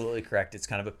absolutely correct. It's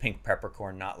kind of a pink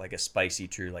peppercorn, not like a spicy,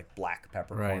 true like black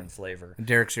peppercorn Right. flavor.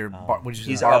 Derek's your bar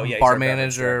he's bar, our beverage bar director,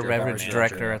 manager, bar beverage manager,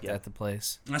 director yeah. at the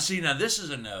place. Now, see, this is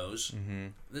a nose. Mm-hmm.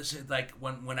 This is like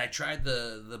when I tried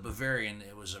the Bavarian,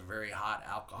 it was a very hot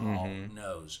alcohol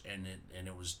nose, and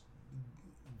it was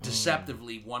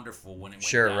deceptively wonderful when it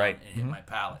went down right. and hit my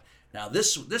palate. Now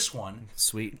this one,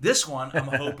 Sweet. I'm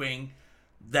hoping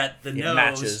that the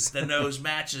nose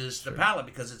matches the palate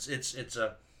because it's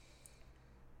a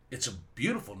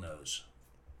beautiful nose.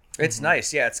 It's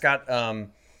nice, yeah. It's got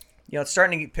it's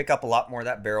starting to pick up a lot more of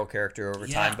that barrel character over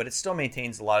time, but it still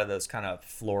maintains a lot of those kind of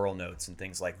floral notes and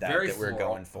things like that Very that we're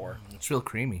floral. going for. It's real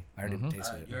creamy. I already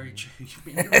tasted You it. already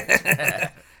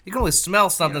You can only smell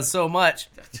something so much.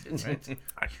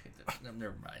 No,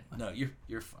 never mind. No,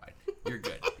 you're fine. You're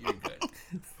good. You're good.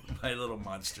 My little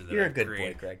monster that You're a I've good boy,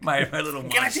 created. Greg. My little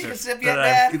monster Can I take a sip yet,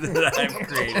 that I've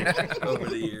created over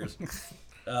the years.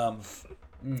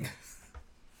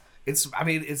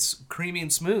 It's creamy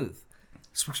and smooth,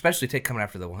 especially coming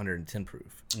after the 110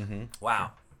 proof.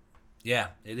 Wow. Yeah,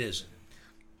 it is.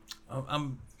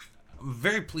 I'm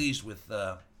very pleased with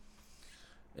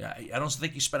I don't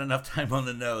think you spend enough time on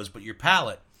the nose, but your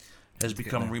palate has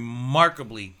become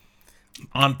remarkably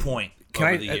on point Can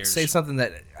over I the years. say something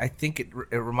that I think it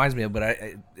reminds me of, but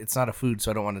it's not a food,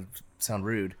 so I don't want to sound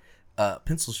rude.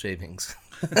 Pencil shavings.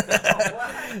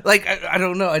 Like, I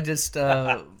don't know. I just...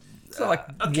 So like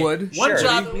wood. One Sure.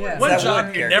 job, Yeah. one That job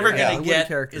wood you're character, never yeah. going Wood to get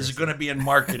characters. is going to be in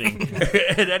marketing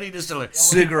at any distillery.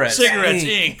 Cigarettes,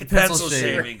 ink, pencil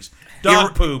shaver. shavings,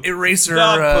 dog poop, eraser,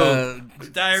 dog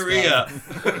poop, diarrhea.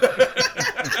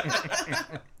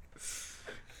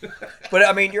 But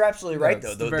I mean, you're absolutely right, it's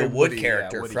though. The very wood woody,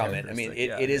 character woody from it. I mean,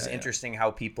 characteristic. it is interesting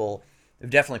how people have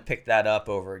definitely picked that up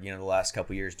over the last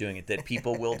couple of years doing it. That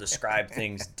people will describe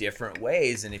things different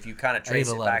ways, and if you kind of trace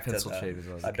ate a it lot of back to pencil shavings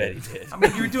when I was I a bet kid. he did. I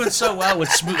mean, you were doing so well with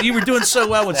smooth. You were doing so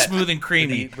well with smooth and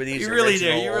creamy. Were these You really did.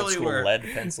 original You old really school were. lead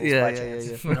pencils Yeah, by yeah,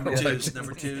 chance? yeah. Number twos,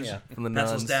 number twos. Yeah. From the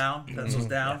Pencils nuns. down, pencils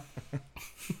down.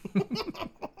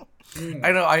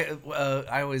 I know.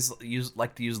 I always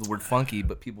like to use the word funky,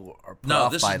 but people are put No,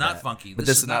 off this by is not that. funky. But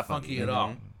This is not funky at all.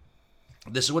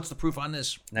 Mm-hmm. This is what's the proof on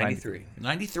this? 93.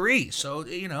 93. So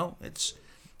it's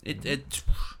It's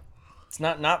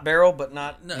not barrel, but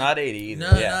not 80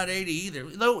 either. no, yeah. not 80 either.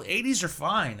 Though 80s are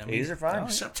fine. I mean, 80s are fine.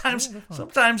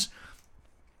 Sometimes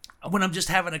when I'm just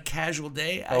having a casual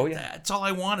day, that's all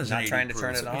I want is Not an 80 trying to proof.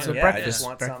 turn it on. It's a Yeah, I breakfast- just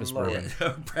want breakfast something low. bourbon.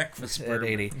 Yeah, breakfast At bourbon.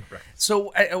 80.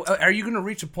 So, are you going to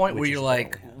reach a point where Which you're is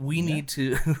like, barrel, we need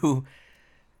to,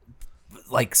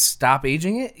 like, stop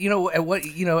aging it? At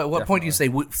what point do you say,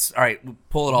 all right, we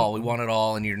pull it all, we want it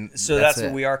all, and you're So that's it.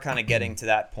 what we are kind of getting to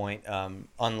that point.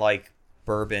 Unlike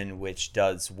bourbon, which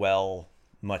does well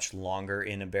much longer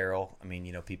in a barrel. I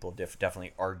mean, people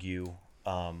definitely argue,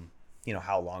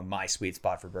 how long. My sweet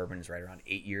spot for bourbon is right around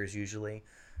 8 years usually.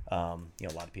 A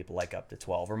lot of people like up to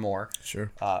 12 or more.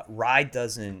 Sure. Rye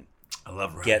doesn't I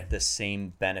love rye. get the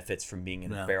same benefits from being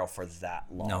in No. a barrel for that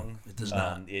long. No, it does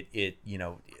not.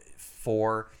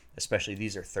 Especially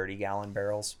these are 30-gallon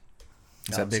barrels.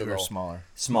 Is that bigger or they'll- smaller?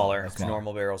 Smaller.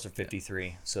 Normal barrels are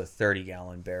 53, so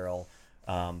 30-gallon barrel.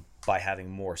 By having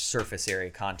more surface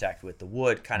area contact with the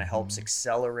wood, kind of helps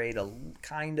accelerate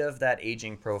that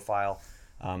aging profile.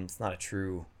 It's not a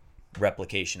true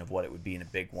replication of what it would be in a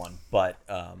big one, but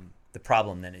the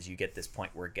problem then is you get this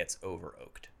point where it gets over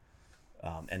oaked.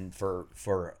 And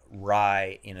for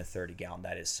rye in a 30-gallon,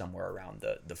 that is somewhere around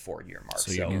the 4-year mark.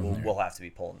 So So, you're we'll have to be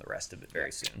pulling the rest of it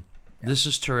very soon. This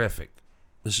is terrific.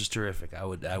 This is terrific. I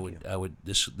would.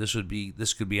 This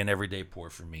could be an everyday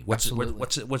pour for me. What's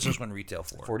this one retail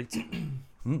for? 42.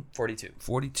 42.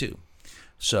 42.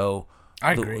 So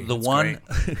I the, agree. The It's one,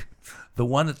 the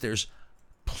one that there's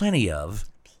plenty of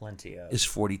Plenty of. is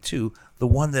 42. The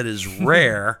one that is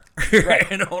rare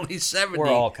and only 70. We're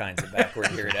all kinds of backward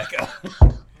here at Echo.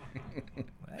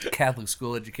 Catholic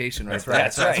school education, right?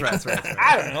 That's right. That's right.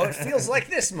 I don't know. It feels like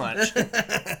this much.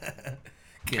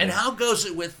 And how goes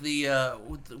it with the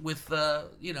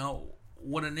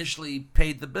what initially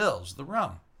paid the bills? The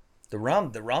rum. The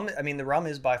rum. I mean, the rum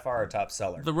is by far our top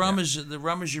seller. The rum is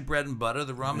your bread and butter.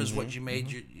 The rum is what you made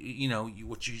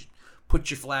what you put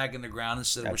your flag in the ground and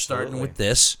said we're starting Absolutely. with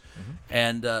this,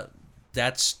 and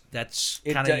that's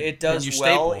kind of It does your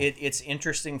well. staple. It's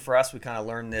interesting for us. We kind of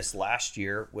learned this last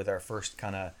year with our first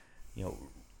kind of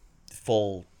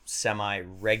full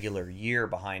semi-regular year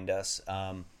behind us.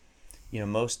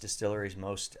 Most distilleries,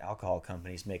 most alcohol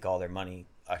companies make all their money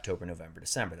October, November,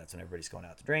 December. That's when everybody's going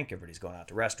out to drink, everybody's going out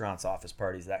to restaurants, office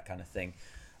parties, that kind of thing.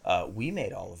 We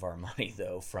made all of our money,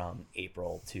 though, from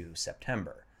April to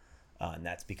September. And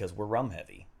that's because we're rum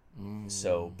heavy.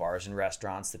 So bars and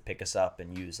restaurants that pick us up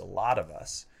and use a lot of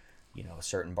us,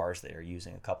 certain bars that are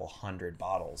using a couple hundred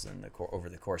bottles over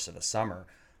the course of a summer,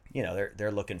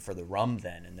 they're looking for the rum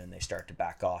then, and then they start to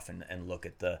back off and look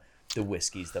at the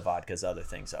whiskeys, the vodkas, other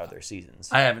things, other seasons.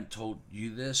 I haven't told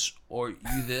you this or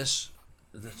you this.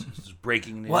 This is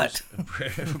breaking news. What?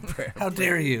 How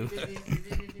dare you?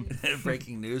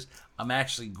 Breaking news. I'm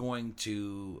actually going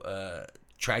to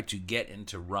try to get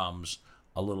into rums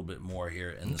a little bit more here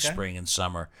in the spring and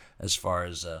summer as far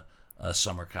as a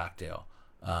summer cocktail.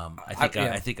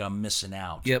 I think I'm missing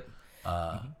out. Yep.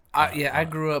 I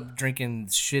grew up drinking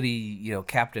shitty,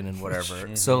 Captain and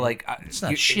whatever. So like, It's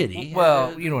not shitty.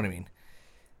 Well, you know what I mean.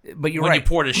 But you're when right. you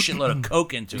poured a shitload of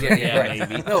Coke into it,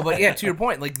 maybe. No, but to your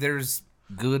point, like there's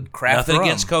good craft Nothing rum.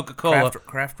 against Coca-Cola.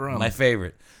 Craft rum. My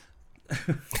favorite.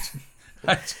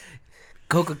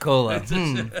 Coca-Cola.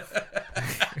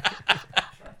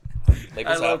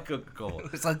 I love Coca-Cola.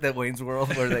 It's like that Wayne's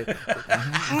World where they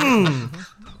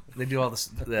they do all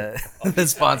the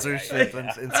sponsorship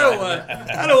inside.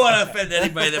 I don't want to offend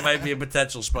anybody that might be a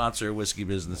potential sponsor of whiskey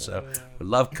business. So, I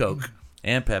love Coke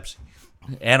and Pepsi.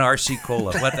 NRC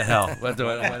Cola. What the hell?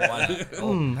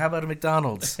 How about a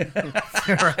McDonald's?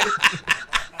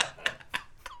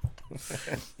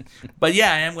 But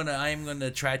yeah, I am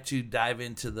gonna try to dive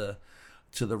into the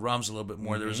rums a little bit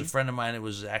more. There was a friend of mine that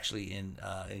was actually in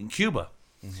Cuba,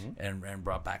 and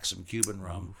brought back some Cuban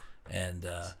rum, and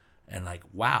like,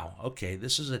 wow, okay,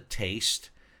 this is a taste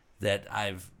that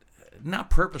I've not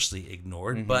purposely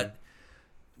ignored, but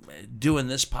doing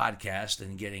this podcast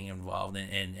and getting involved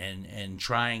and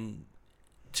trying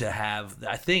to have,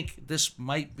 I think this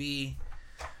might be.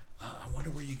 I wonder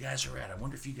where you guys are at. I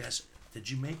wonder if you guys did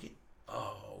you make it.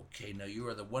 Oh, okay. No, you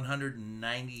are the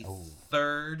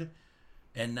 193rd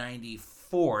and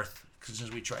 94th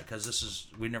since we tried, because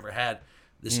we never had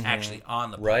this actually on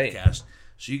the podcast.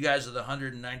 So you guys are the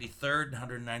 193rd and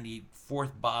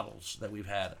 194th bottles that we've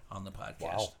had on the podcast.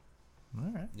 Wow.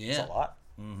 All right. Yeah. That's a lot.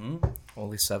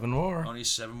 Only 7 more. Only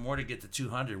 7 more to get to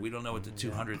 200. We don't know what the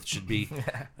 200th should be.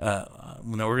 No,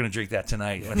 we're going to drink that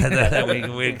tonight.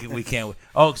 we can't.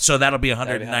 Oh, so that'll be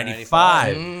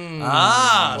 195. So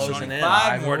Closing only in.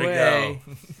 5 more to go. away.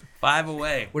 5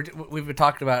 away. We've been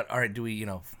talking about, all right, do we,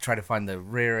 try to find the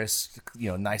rarest,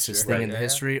 nicest thing in the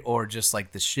history, or just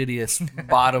like the shittiest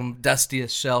bottom,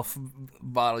 dustiest shelf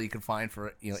bottle you can find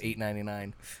for,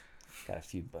 $8.99? Got a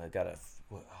few.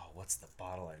 What's the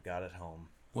bottle I've got at home?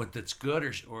 What, that's good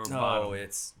or No, bottom?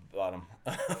 it's bottom.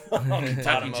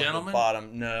 Kentucky Gentleman?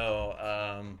 Bottom. No.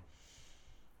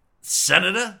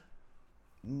 Senator?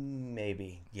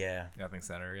 Maybe. Yeah. Nothing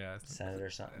center. Yeah. Senator or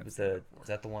something. Is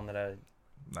that the one that I'm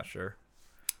not sure.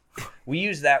 we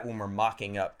use that when we're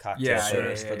mocking up cocktail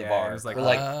sodas for the bar. It was like, we're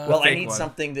like, well, I fake need one.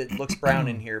 something that looks brown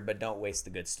in here, but don't waste the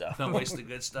good stuff. Don't waste the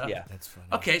good stuff. Yeah. That's funny.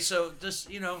 Okay, so just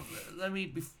let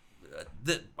me.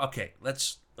 Okay,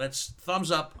 let's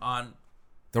thumbs up on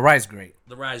The rye's great.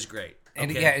 the rye's great. And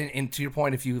Okay. yeah, and to your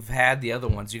point, if you've had the other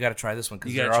ones, you got to try this one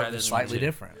because You gotta they're try all this one, slightly too.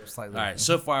 different. Slightly All right, different.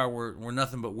 so far we're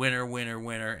nothing but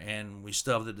winner, and we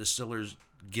still have the Distillers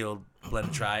Guild blend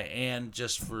to try, and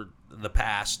just for the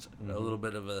past, a little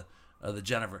bit of the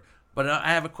Jennifer. But I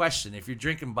have a question: if you're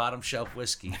drinking bottom shelf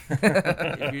whiskey,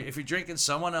 if you're drinking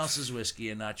someone else's whiskey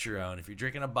and not your own, if you're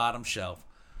drinking a bottom shelf,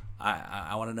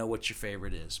 I want to know what your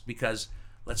favorite is, because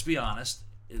let's be honest,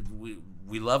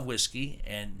 we love whiskey,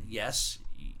 and yes,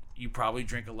 you probably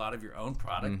drink a lot of your own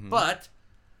product, but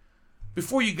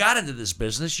before you got into this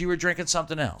business, you were drinking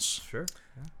something else. Sure.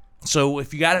 So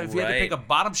if you had to Right. pick a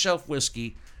bottom shelf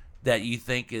whiskey that you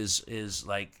think is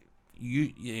like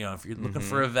if you're looking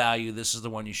for a value, this is the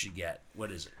one you should get.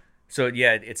 What is it? So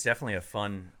yeah, it's definitely a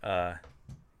fun, kind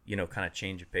of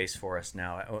change of pace for us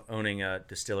now. Owning a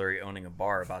distillery, owning a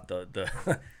bar, about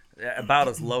the about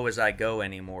as low as I go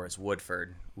anymore is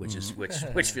Woodford, which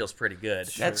feels pretty good.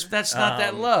 That's not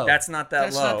that low. That's not that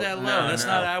That's low. not that low. No, That's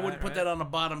no. not. I wouldn't put that on the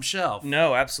bottom shelf.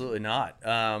 No, absolutely not.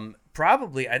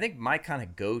 Probably, I think my kind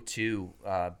of go-to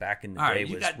back in the All day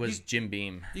right, was Jim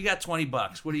Beam. You got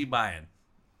 $20. What are you buying?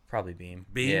 Probably Beam.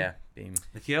 Beam? Yeah, Beam.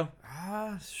 Nikhil?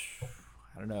 I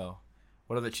don't know.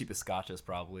 What are the cheapest scotches?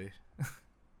 Probably.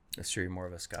 That's true. You're more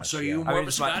of a Scotch. So yeah. you more of a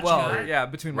just my- Scotch well, guy? yeah,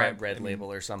 between my red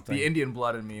label or something. the Indian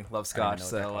blood in me loves Scotch. know what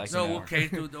So that like, No, you know. okay.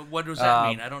 What does that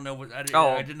mean? I don't know. I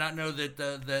did not know that.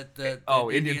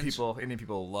 Indian Indians-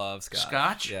 people love Scotch.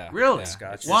 Scotch? Yeah. Really? Yeah.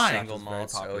 Scotch. Why? Single It's very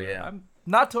malts. Oh popular. yeah. I'm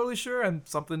not totally sure, and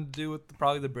something to do with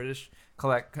probably the British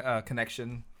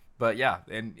connection. But yeah,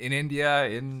 in India,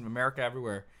 in America,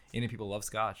 everywhere, Indian people love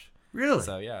Scotch. Really?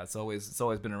 So yeah, it's always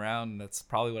been around. And that's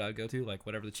probably what I'd go to, like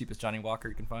whatever the cheapest Johnny Walker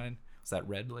you can find. Is that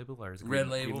red label or is it Red green?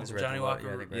 label, Green It's Johnny Red Walker.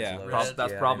 Yeah, I think Yeah, Red's prob- lowest.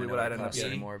 that's I probably don't what know I'd end up costs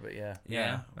getting. anymore, but yeah.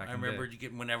 Yeah, back I in the remember day.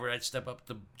 whenever I'd step up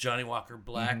the Johnny Walker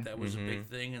Black, that was a big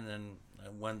thing, and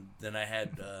then I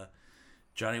had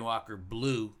Johnny Walker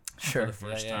Blue Sure. for the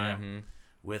first Yeah, yeah, time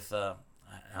with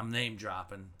I'm name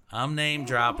dropping.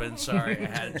 Sorry, I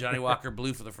had Johnny Walker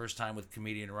Blue for the first time with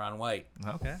comedian Ron White.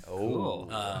 Okay. Oh, Cool.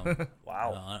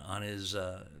 wow. On his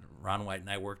Ron White and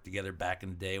I worked together back in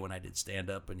the day when I did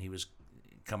stand up, and he was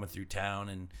coming through town,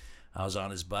 and I was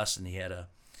on his bus, and he had a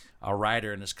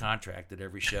rider in his contract that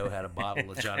every show had a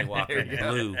bottle of Johnny Walker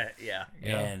Blue, Yeah.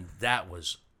 and that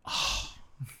was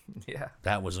Yeah.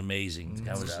 amazing.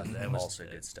 That was Also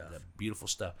good stuff. beautiful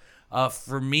stuff.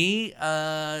 For me,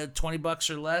 $20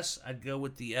 or less, I'd go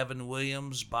with the Evan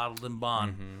Williams Bottled and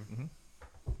Bond.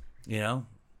 You know,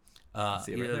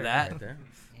 See it right either there. that. Right there.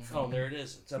 Oh, there it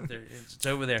is. It's up there. It's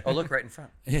over there. Oh, look right in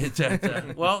front.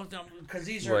 Well, because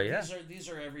these are Well, yeah. these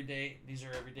are everyday. These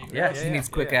are everyday. Yeah, drinks. He needs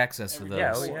quick access to those.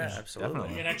 Yeah, oh yeah, absolutely.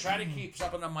 Definitely. And I try to keep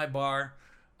something on my bar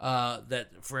that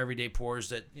for everyday pours.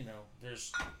 That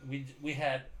there's we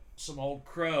had some Old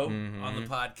Crow on the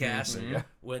podcast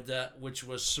with which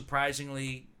was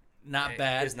surprisingly not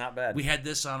bad. It's not bad. We had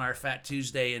this on our Fat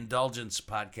Tuesday Indulgence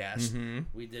podcast.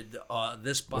 We did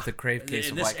this With a crave case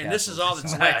and of this, White and this is Castles. all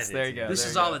that's Nice, left. there you go. This there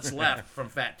is you all go. that's left from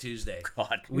Fat Tuesday.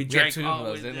 God. We had drank 2 of all.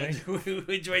 those, didn't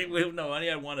we drank. No, I only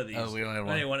had one of these. Oh, we only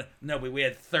had I one. No, but we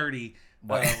had 30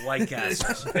 White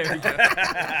Castles. There you go.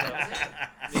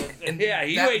 Yeah,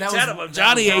 you That- ate that 10 was- of them. that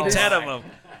Johnny was ate all 10 of mine.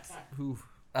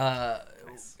 them.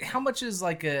 How much is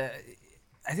like a?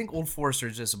 I think Old Forester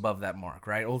is just above that mark,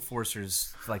 right? Old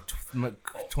Forester's like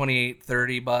 $28,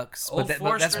 $30, but, Old but that's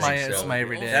Forster's my so- that's my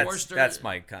everyday. Old That's, Forester- that's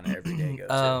my kind of everyday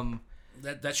go-to.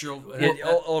 That's your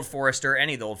Old Forester,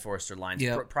 any of the Old Forester lines,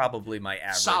 Yeah. probably my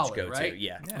average Solid, go-to. right?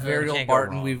 Yeah. Very Can't old go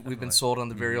Barton. wrong. We've been sold on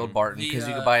the very old Barton The, because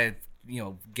you could buy a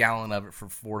gallon of it for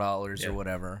 $4 Yeah. or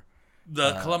whatever.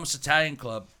 the Columbus Italian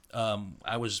Club.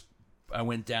 I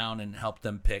went down and helped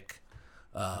them pick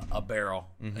a barrel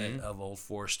of Old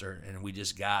Forester, and we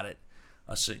just got it.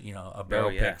 A barrel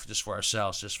yeah. pick just for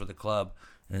ourselves, just for the club,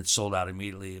 and it sold out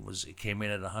immediately. It came in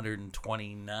at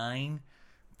 129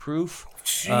 proof.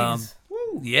 Jeez.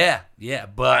 Yeah,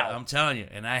 but I'm telling you,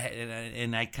 and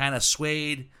I kind of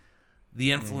swayed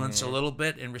the influence a little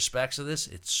bit in respects of this.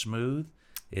 It's smooth.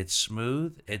 It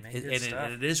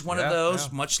is one of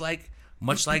those, much like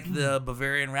the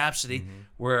Bavarian Rhapsody,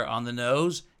 where on the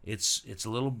nose it's a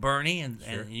little burny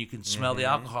and you can smell the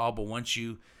alcohol, but once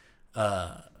you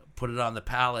put it on the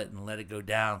palate and let it go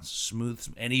down, smooth,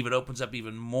 and even opens up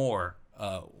even more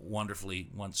wonderfully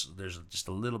once there's just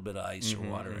a little bit of ice or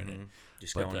water in it.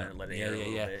 Just go in there and let it air a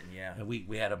little bit. And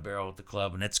we had a barrel at the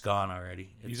club, and it's gone already.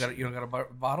 You don't got a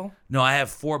bottle? No, I have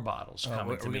 4 bottles coming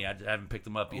what- to me. I haven't picked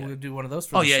them up yet. We'll do one of those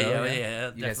for Oh the yeah, show. yeah, You guys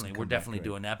definitely. can We're come back definitely to it.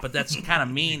 doing that. But that's kind of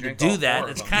mean to drink all do that. 4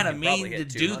 of It's them, kind you of can probably mean to get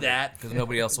do 200. that Because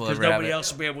nobody else will because ever have nobody it.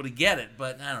 else will be able to get it.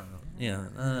 But I don't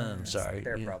know. I'm sorry.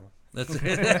 Their Yeah. problem. That's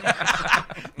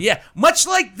yeah, much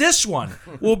like this one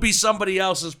will be somebody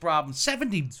else's problem.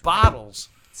 70 bottles.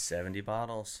 70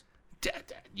 bottles.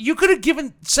 You could have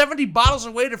given 70 bottles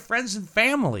away to friends and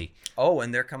family. Oh,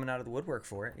 and they're coming out of the woodwork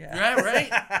for it. Yeah.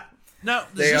 Right? No,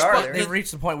 They this are. one- They're- They've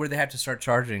reached the point where they have to start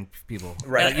charging people.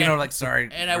 Right. Sorry,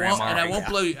 and I Grandma. won't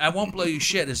blow you. I won't blow you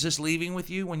shit. Is this leaving with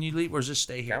you when you leave, or does this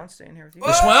stay here? Cowan staying here with you.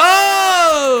 This one.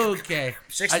 Oh, okay.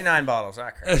 69 bottles.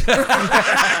 Ah, crap.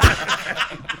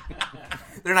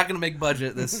 They're not going to make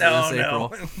budget this No. April.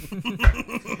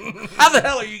 How the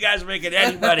hell are you guys making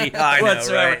any money I know,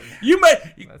 whatsoever? right? You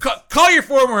might call your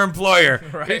former employer.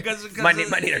 Right. Because Might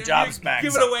need our you're jobs back.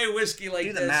 Giving away whiskey like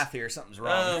Do this. the math here. Something's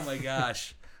wrong. Oh my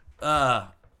gosh.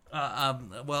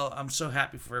 Well, I'm so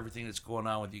happy for everything that's going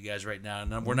on with you guys right now,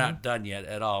 and we're not done yet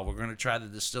at all. We're going to try the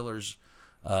Distillers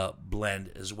blend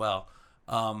as well.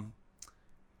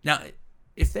 Now,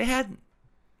 if they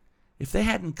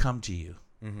hadn't come to you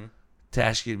to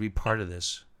ask you to be part of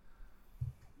this,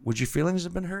 would your feelings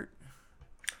have been hurt?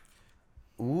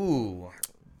 Ooh.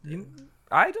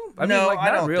 I don't. I No, mean, like, I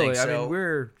not don't really. think I so. mean,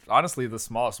 we're honestly the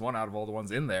smallest one out of all the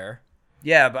ones in there.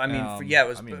 Yeah, but I mean, it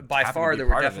was I mean, by happy to far be there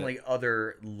were part of definitely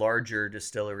other larger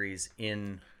distilleries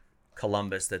in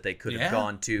Columbus that they could have Yeah,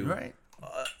 gone to, right.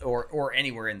 or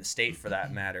anywhere in the state for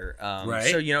that matter.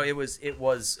 Right. So it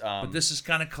was. But this is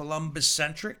kind of Columbus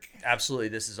centric. Absolutely,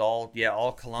 this is all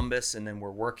Columbus, and then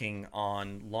we're working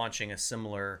on launching a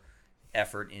similar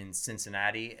effort in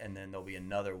Cincinnati, and then there'll be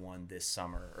another one this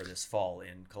summer or this fall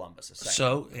in Columbus. A second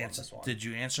So, Columbus one. did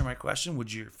you answer my question?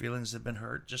 Would your feelings have been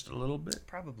hurt just a little bit?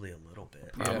 Probably a little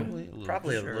bit.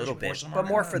 Probably a little bit, some but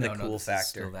more for the No, cool this is factor.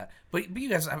 still that. But you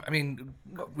guys, I mean,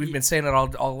 we've been saying it all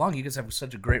along. You guys have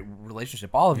such a great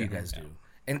relationship. All of you guys do.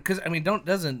 And because I mean,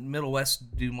 doesn't Middle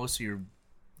West do most of your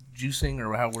juicing or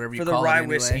whatever you For the call rye it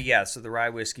anyway? whiskey, yeah. So the rye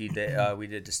whiskey, we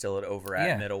did distill it over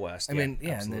at Middle West. I mean,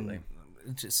 absolutely. and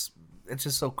then it's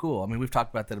just so cool. I mean, we've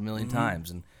talked about that a million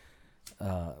times, and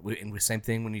the same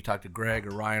thing when you talk to Greg or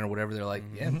Ryan or whatever, they're like,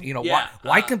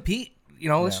 why compete?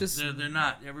 It's just They're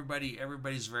not.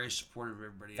 Everybody's very supportive of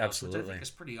everybody else, which I Absolutely. think is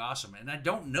pretty awesome. And I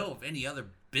don't know of any other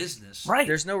business. right.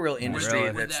 There's no real industry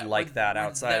really. that's That like would- that would-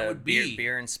 outside that of would be-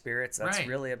 beer and spirits. That's Right.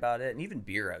 really about it. And even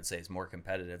beer, I would say, is more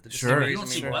competitive. The Sure. You distilleries, don't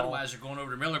I see mean, we're all- Budweiser going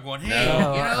over to Miller going, hey,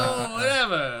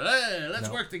 whatever, let's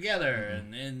work together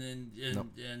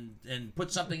and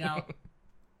put something out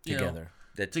together.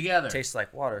 that together. tastes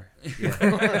like water.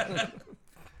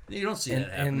 You don't see that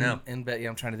happen. And No. and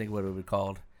I'm trying to think what it would be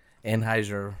called.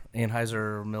 Anheuser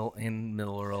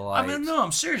Miller Lite. I mean, no,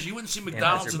 I'm serious. You wouldn't see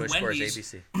McDonald's and Anheuser-Busch Coors Wendy's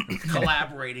ABC.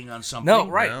 collaborating on something. No,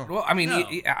 right. No. Well, I mean, No.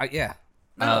 yeah.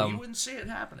 No, you wouldn't see it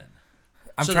happening.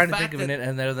 I'm So the trying to fact think of that-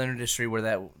 another industry where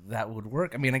that would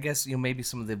work. I mean, I guess maybe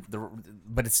some of the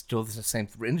but it's still the same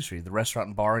industry. The restaurant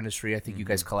and bar industry. I think you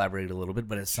guys collaborated a little bit,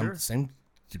 but at some same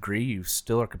degree, you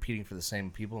still are competing for the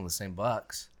same people and the same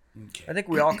bucks. Okay. I think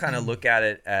we all kind of look at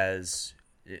it as,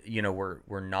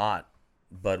 we're not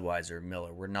Budweiser,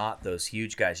 Miller. We're not those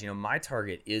huge guys. My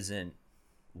target isn't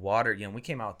water. We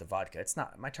came out with the vodka. It's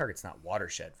not, my target's not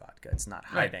Watershed vodka. It's not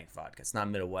High Right. Bank vodka. It's not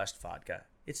Midwest vodka.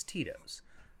 It's Tito's.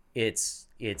 It's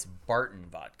Barton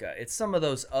vodka. It's some of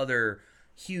those other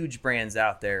huge brands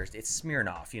out there. It's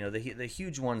Smirnoff. The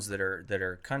huge ones that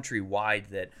are countrywide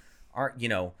that aren't.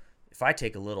 If I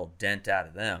take a little dent out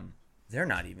of them, they're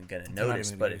not even going to notice.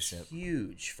 even But gonna it's ship.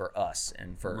 huge for us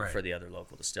and for Right. the other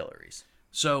local distilleries.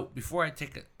 So before I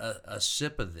take a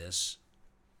sip of this,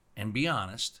 and be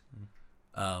honest,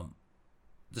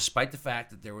 despite the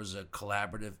fact that there was a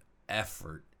collaborative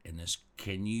effort in this,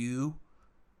 can you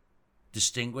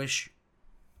distinguish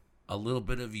a little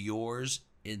bit of yours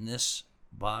in this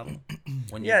bottle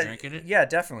when you're drinking it? Yeah,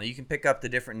 definitely. You can pick up the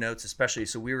different notes, especially.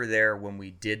 So we were there when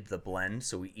we did the blend.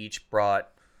 So we each brought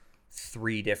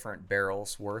 3 different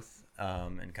barrels worth,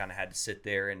 and kind of had to sit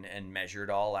there and measure it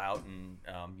all out. And,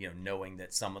 knowing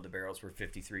that some of the barrels were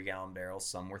 53-gallon barrels,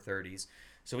 some were 30s.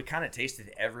 So we kind of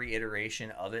tasted every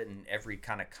iteration of it and every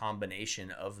kind of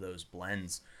combination of those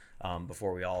blends.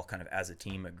 Before we all kind of as a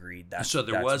team agreed that. So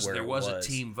there was a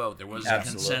team vote. There was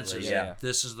Absolutely, a consensus. yeah.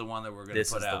 This is the one that we're going to This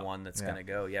put is out. the one that's going to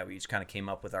go. Yeah, we each kind of came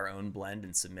up with our own blend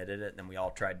and submitted it, and then we all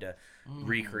tried to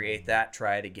recreate that,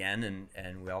 try it again,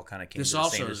 and we all kind of came This to the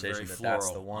also same is very decision that floral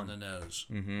that's the one. on the nose.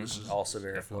 This is also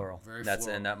very floral. very That's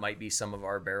floral. and that might be some of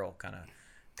our barrel kind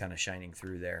of shining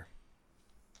through there.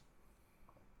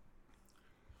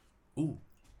 Ooh,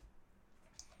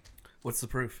 What's the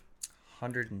proof?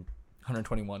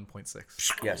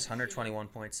 121.6. Yes,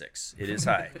 121.6. It is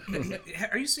high.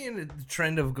 Are you seeing the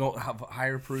trend of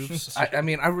higher proofs? I've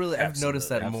noticed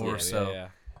that more. Absolutely, So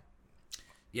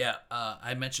yeah.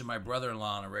 I mentioned my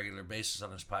brother-in-law on a regular basis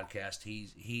on this podcast.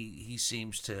 He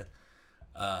seems to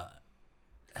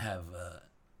have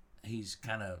he's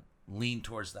kind of leaned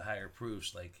towards the higher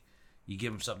proofs. Like you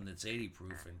give him something that's 80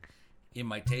 proof and it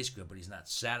might taste good, but he's not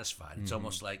satisfied. It's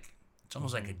almost like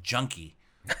a junkie.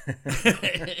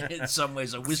 In some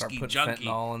ways, a whiskey putting junkie.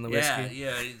 fentanyl in the Yeah, whiskey.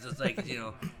 yeah. It's just like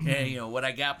hey, what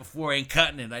I got before ain't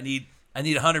cutting it. I need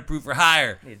 100 proof or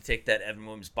higher. You need to take that Evan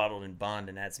Williams bottled in bond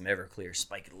and add some Everclear,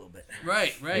 spike it a little bit.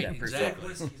 Right, Yeah, exactly.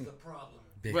 Whiskey's the problem.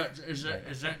 But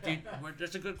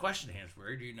that's a good question,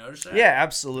 Hansberry. Do you notice that? Yeah,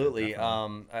 absolutely. I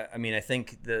mean, I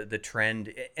think the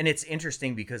trend, and it's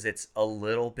interesting because it's a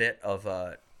little bit of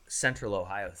a Central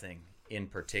Ohio thing in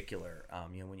particular.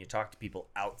 When you talk to people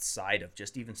outside of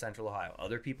just even Central Ohio,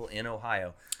 other people in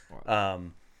Ohio,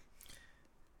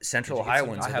 Central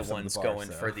Ohioans I are have the some at ones the bar, going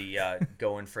so. for the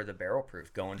going for the barrel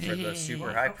proof, going for the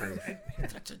super high proof.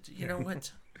 You know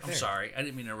what? I'm sorry. I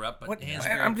didn't mean to interrupt, but what?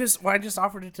 Hansberry. I just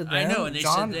offered it to them. I know, and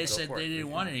John. they said they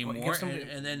didn't want it anymore, give some-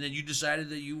 and then you decided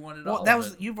that you wanted Well, all that of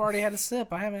was it. you've already had a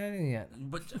sip. I haven't had any yet.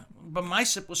 But my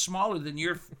sip was smaller than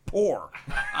your pour.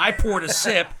 I poured a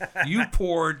sip. You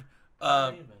poured.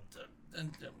 Whatever.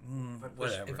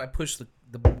 If I push the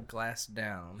glass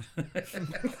down,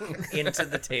 Into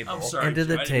the table. I'm sorry. into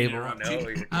the Joe, I didn't mean to table. interrupt No, you.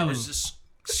 you're- I was just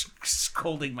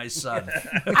scolding my son.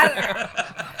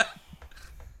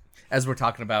 as we're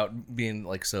talking about being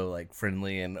so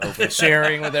friendly and open,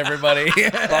 sharing with everybody.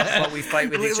 but we fight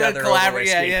with each We other over collaborate.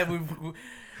 whiskey. Yeah.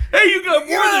 Hey, you got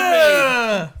more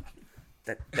than me.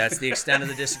 That's the extent of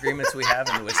the disagreements we have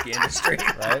in the whiskey industry.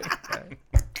 Right.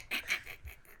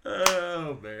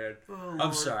 Oh man,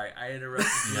 I'm sorry. I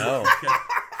interrupted you. No.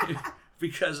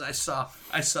 because I saw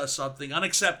something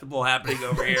unacceptable happening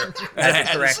over here. I Had to had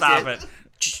to correct stop it.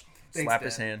 it. Slap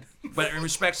his hand. But in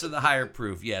respects to the higher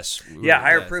proof, yes. Yeah,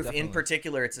 higher yes, proof definitely. in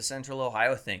particular, it's a Central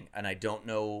Ohio thing, and I don't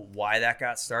know why that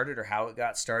got started or how it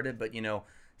got started, but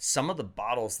some of the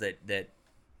bottles that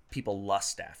people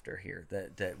lust after here,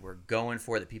 that we're going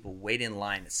for, that people wait in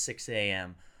line at 6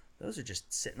 a.m., those are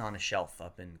just sitting on a shelf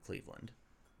up in Cleveland.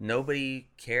 Nobody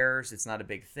cares. It's not a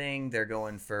big thing. They're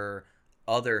going for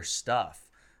other stuff.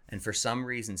 And for some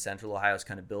reason, Central Ohio's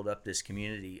kind of built up this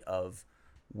community of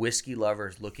whiskey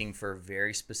lovers looking for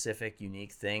very specific,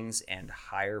 unique things and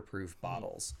higher proof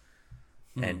bottles.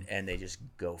 And they just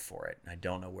go for it. I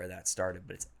don't know where that started,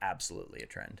 but it's absolutely a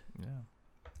trend. Yeah.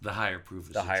 The higher proof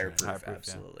is The higher trend. proof, proof, yeah.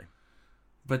 absolutely.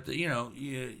 But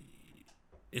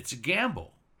it's a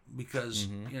gamble because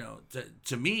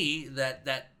to me that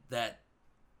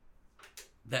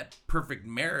perfect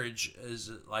marriage is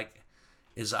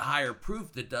a higher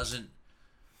proof that doesn't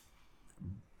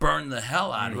burn the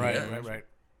hell out of you. Right.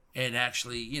 And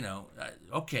actually,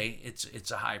 okay,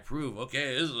 it's a high proof.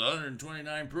 Okay, this is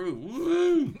 129 proof.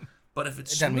 Woo! But if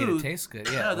it's It doesn't smooth, mean it tastes good.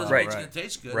 Yeah, it doesn't Right. mean it's gonna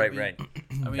taste good. Right, I mean, right.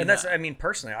 I mean, And that's, I mean,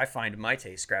 personally, I find my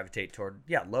tastes gravitate toward,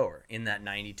 lower in that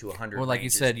 90 to 100 Well, like you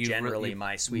range said, is you generally really,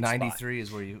 my sweet spot. 93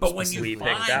 is where you. but when we you picked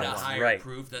find that a one, higher right,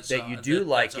 proof that's that you do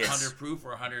like that's it. 100 proof or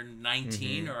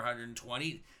 119 or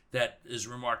 120 that is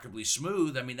remarkably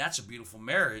smooth, I mean, that's a beautiful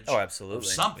marriage. Oh, absolutely. Of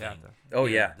something. Oh,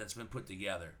 yeah. That's been put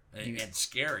together and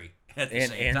scary at the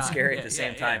And same time. scary at the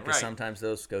same time, because right. sometimes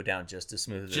those go down just as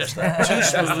smooth Just as too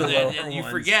smooth, the lower and you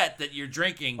ones. forget that you're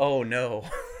drinking Oh, no.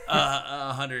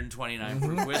 129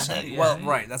 proof whiskey. Yeah. Well,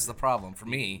 right. That's the problem for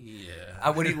me. Yeah.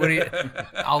 What do you?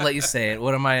 I'll let you say it.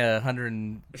 What am I?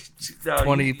 120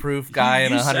 No, you- proof guy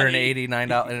and you said it.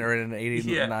 189 or an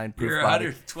 89 proof you're a body.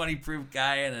 120 proof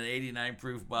guy and an 89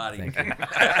 proof body. Thank you.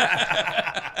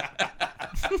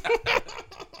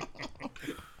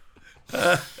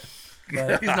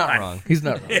 He's not wrong. He's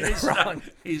not wrong. He's Wrong.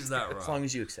 He's not As wrong. long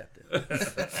as you accept it.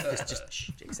 just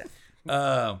accept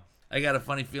it. I got a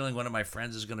funny feeling one of my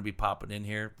friends is going to be popping in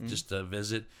here just to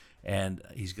visit, and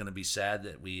he's going to be sad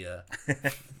that we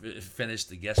finished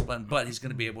the guest blend, but he's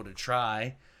going to be able to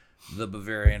try the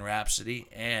Bavarian Rhapsody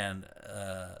and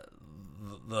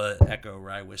the Echo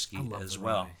Rye whiskey as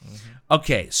well.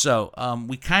 Okay, so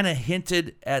we kind of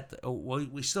hinted at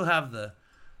we still have the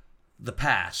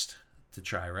past to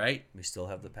try, right? We still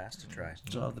have the past to try.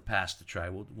 Still have the past to try.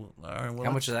 All right, well,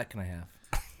 How much of that can I have?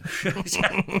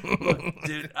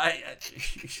 dude?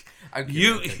 I'm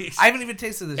You- kidding. I haven't even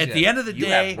tasted this At yet. the end of the You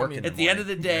day, have work in the at the end of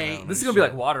the day, This is gonna be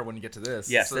like water when you get to this.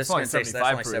 Yes, so this it's is only going to taste, that's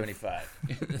 75 only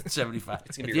proof. 75. 75.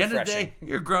 It's gonna At be the end of the refreshing. day,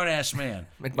 you're a grown ass man.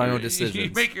 Make my own You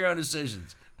decisions. make your own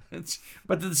decisions.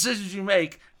 But the decisions you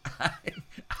make,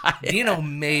 Dino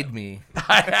made me.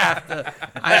 I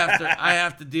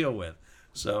have to deal with.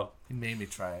 So, He made me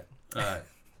try it. all right.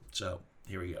 So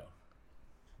here we go.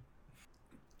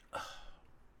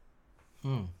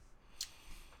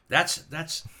 That's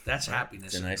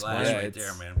happiness It's a in a nice glass blend. right Yeah,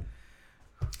 there, man.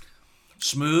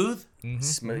 Smooth.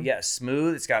 Smooth,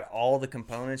 smooth. It's got all the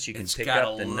components. You can It's pick got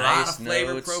up a the lot nice of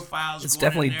flavor notes. profiles. It's going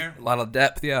definitely in there. a lot of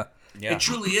depth. Yeah. Yeah. It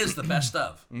truly is the best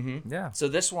of. Yeah, So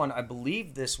this one, I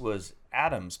believe this was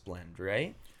Adam's blend,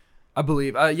 right? I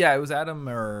believe. Yeah, it was Adam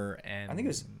and I think it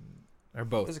was or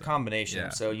both. It was a combination. Yeah.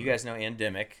 So you guys know Ann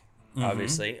Dimick, Mm-hmm.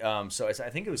 obviously. So I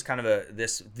think it was kind of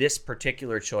this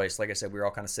particular choice. Like I said, we were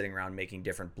all kind of sitting around making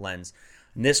different blends.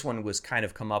 And this one was kind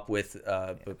of come up with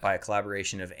by a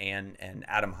collaboration of Ann and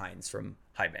Adam Hines from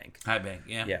High Bank. High bank,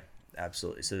 yeah. Yeah,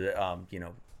 absolutely. So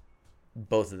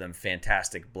both of them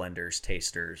fantastic blenders,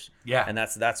 tasters. Yeah. And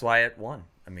that's why it won.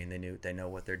 I mean, they know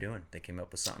what they're doing. They came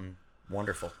up with something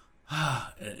wonderful.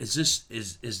 Is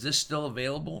this still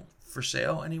available for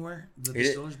sale anywhere? The It-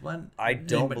 Distiller's Blend? I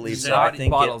don't Anybody- believe does so. I anybody- think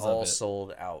it bottles of all it.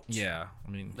 sold out. Yeah, I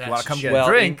mean, if That's you want to come a get shame. a Well,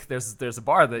 drink, there's a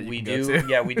bar that you We can do, go to.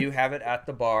 yeah, we do have it at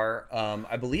the bar.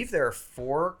 I believe there are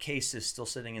 4 cases still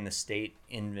sitting in the state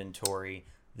inventory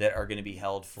that are going to be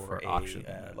held for auction.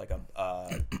 like a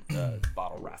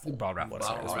bottle raffle. Bottle raffle, What's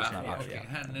Bottle it? raffle, Yeah, okay.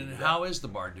 yeah. And how is the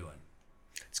bar doing?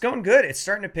 It's going good. It's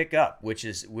starting to pick up, which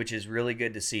is really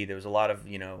good to see. There was a lot of,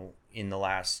 in the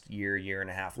last year and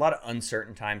a half, a lot of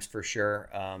uncertain times for sure.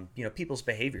 People's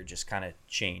behavior just kind of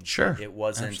changed. Sure. It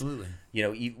wasn't, Absolutely.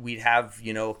 we'd have,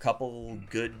 a couple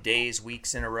good days,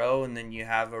 weeks in a row, and then you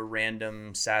have a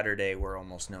random Saturday where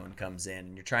almost no one comes in,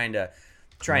 and you're trying to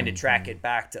track it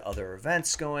back to other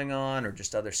events going on or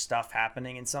just other stuff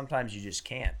happening, and sometimes you just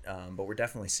can't. But we're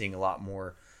definitely seeing a lot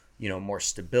more, more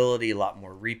stability, a lot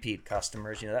more repeat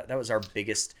customers. That was our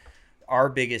biggest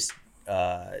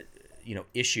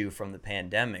issue from the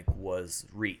pandemic was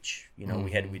reach.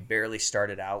 We'd barely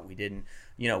started out. We didn't,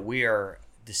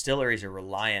 distilleries are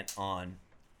reliant on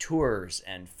tours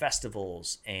and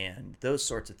festivals and those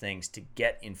sorts of things to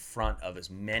get in front of as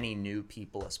many new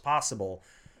people as possible.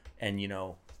 And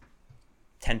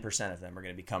 10% of them are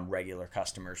going to become regular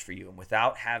customers for you. And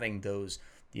without having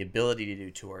the ability to do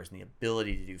tours and the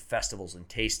ability to do festivals and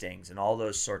tastings and all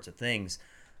those sorts of things,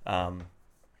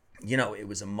 it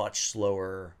was a much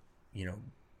slower,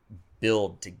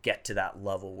 build to get to that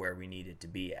level where we needed to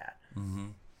be at.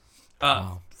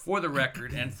 For the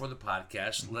record and for the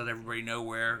podcast, let everybody know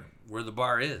where the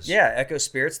bar is. Yeah, Echo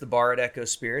Spirits, the bar at Echo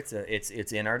Spirits.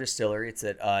 It's in our distillery. It's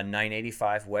at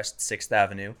 985 West 6th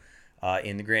Avenue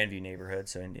in the Grandview neighborhood.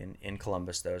 So in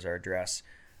Columbus, that was our address.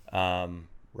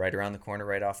 Right around the corner,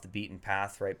 right off the beaten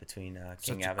path, right between King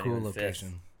Such a Avenue cool and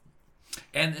location. 5th.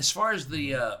 And as far as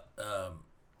the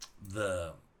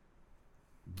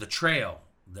trail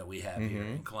that we have here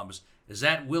in Columbus, is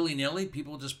that willy-nilly?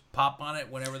 People just pop on it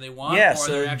whenever they want? Yeah, or so-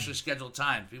 are there actually scheduled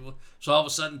times? So all of a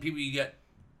sudden you get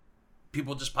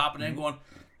people just popping in going,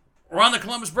 We're on the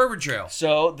Columbus Bourbon Trail.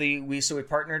 So we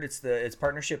partnered. It's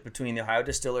partnership between the Ohio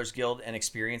Distillers Guild and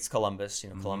Experience Columbus.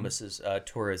 Columbus's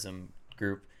tourism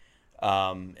group,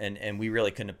 and we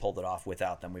really couldn't have pulled it off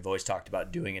without them. We've always talked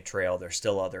about doing a trail. There's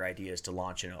still other ideas to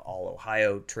launch an all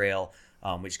Ohio trail.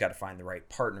 We just got to find the right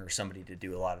partner, somebody to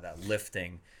do a lot of that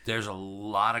lifting. There's a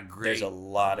lot of great. There's a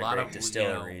lot of great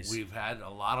distilleries. We've had a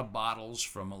lot of bottles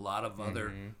from a lot of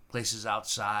other places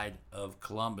outside of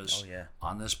Columbus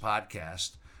on this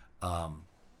podcast.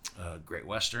 Great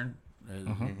Western has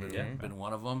been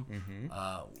one of them.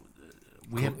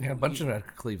 We have a bunch of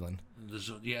Cleveland.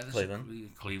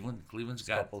 Cleveland. Cleveland's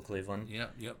got a couple of Cleveland.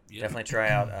 Yep. Definitely try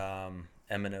out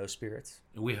M&O Spirits.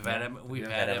 We've had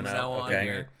M&O on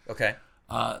here. Okay.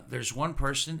 There's one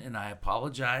person, and I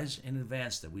apologize in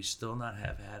advance that we still not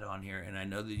have had on here, and I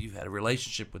know that you've had a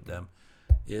relationship with them.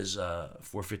 Is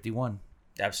 451.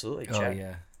 Absolutely. Chad. Oh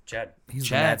yeah. Chad. He's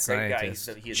Chad, the mad scientist.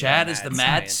 Chad is the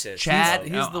mad scientist. Chad.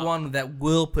 He's the one that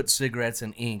will put cigarettes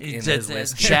and ink in his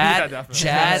whiskey. Chad.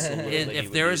 Absolutely.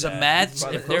 If there is a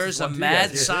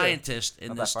mad scientist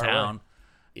in this town,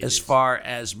 as far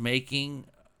as making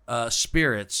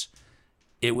spirits,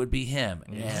 it would be him.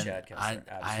 And Chad Kessler.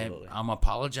 Absolutely. I'm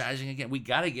apologizing again. We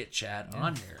got to get Chad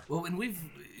on here. Well, and we've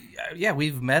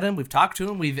met him, we've talked to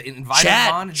him, we've invited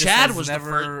him on. Chad was never,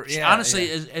 the first. Honestly,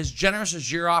 as generous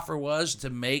as your offer was to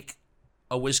make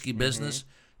a whiskey business,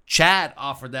 Chad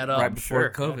offered that up right before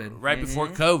COVID. Right before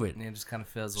COVID, and it just kind of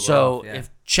fizzled So off.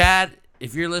 if Chad,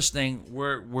 if you're listening,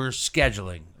 we're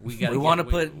scheduling. We want to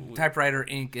put typewriter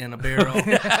ink in a barrel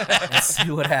and see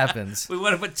what happens. We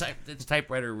want to put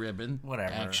typewriter ribbon.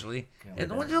 Whatever. Actually, and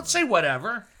don't say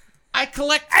whatever. I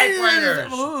collect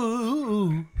typewriters.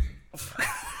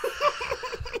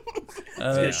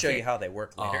 I'm going to show you how they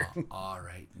work later. All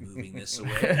right, moving this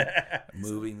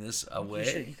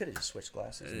away. You could have just switched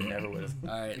glasses. You never would have.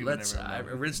 All right, let's. I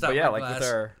rinsed out But yeah, my like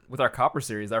glass. with our Copper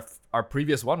series, our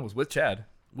previous one was with Chad.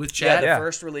 With Chad, the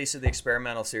first release of the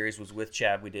experimental series was with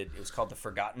Chad. It was called the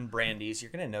Forgotten Brandies.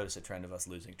 You're going to notice a trend of us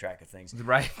losing track of things,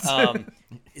 Right. So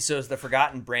it's the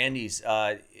Forgotten Brandies.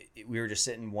 We were just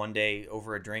sitting one day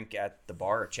over a drink at the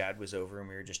bar. Chad was over, and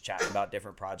we were just chatting about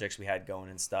different projects we had going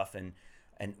and stuff. And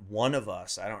one of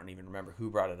us, I don't even remember who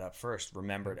brought it up first,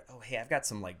 remembered, oh, hey, I've got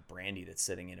some like brandy that's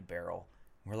sitting in a barrel.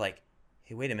 And we're like,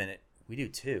 hey, wait a minute, we do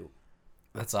too.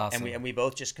 That's awesome. And we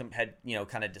both just had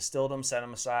kind of distilled them, set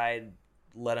them aside,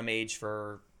 let them age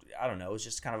for, I don't know, it was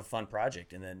just kind of a fun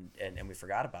project. And then and we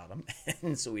forgot about them.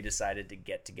 And so we decided to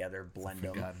get together, blend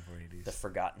them, the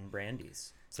Forgotten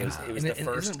Brandies. So it was the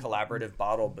first collaborative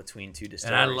bottle between two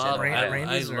distilleries. And I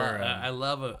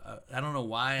love I don't know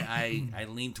why I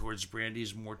lean towards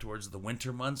brandies more towards the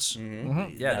winter months.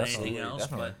 Mm-hmm. Yeah, than anything else.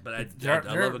 Definitely. But I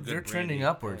love a good they're trending brandy.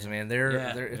 upwards, man.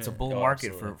 It's a bull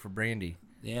market for brandy.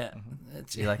 Yeah,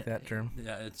 Do you like that term?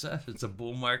 Yeah, it's a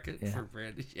bull market for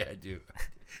brandy. Yeah, I do.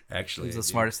 Actually, it's the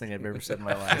smartest thing I've ever said in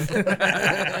my life.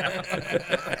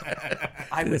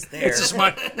 I was there. It's the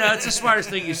smartest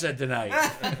thing you said tonight.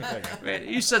 Man,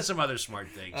 you said some other smart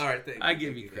things. All right, thank you. I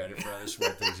give you credit for other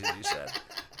smart things that you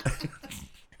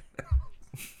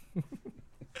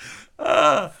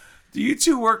said. Do you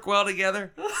two work well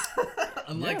together?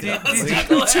 Unlike we have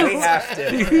to.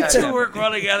 Do you two work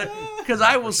well together? Because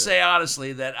I will say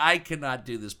honestly that I cannot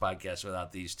do this podcast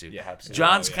without these two. Yeah, absolutely.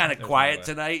 John's kind of quiet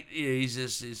tonight.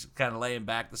 He's kind of laying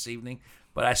back this evening.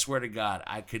 But I swear to God,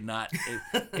 I could not.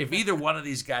 If either one of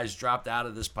these guys dropped out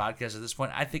of this podcast at this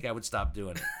point, I think I would stop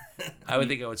doing it. I would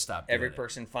think I would stop doing it. Every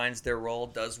person finds their role,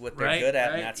 does what they're good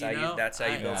at, and that's how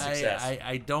you build success.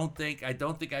 I don't think I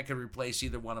could replace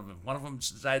either one of them. One of them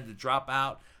decided to drop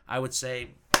out. I would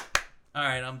say, all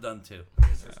right, I'm done too.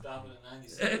 Stopping at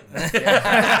 97.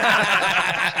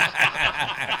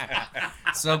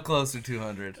 So close to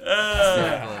 200.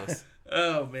 So close.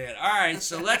 Oh man! All right,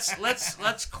 so let's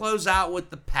close out with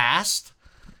the past,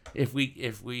 if we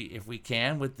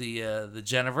can, with the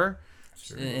Jennifer,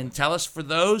 and tell us, for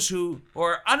those who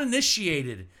are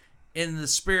uninitiated in the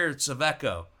spirits of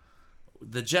Echo,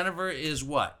 the Jennifer is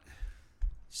what?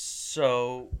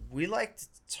 So we like to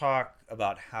talk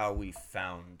about how we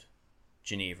found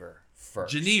Geneva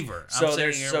first. Geneva.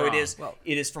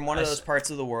 It is from one of those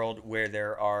parts of the world where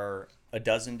there are a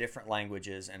dozen different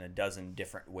languages and a dozen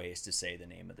different ways to say the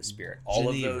name of the spirit. All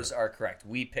of those are correct.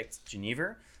 We picked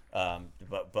Geneva,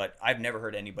 but I've never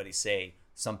heard anybody say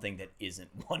something that isn't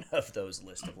one of those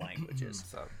list of languages.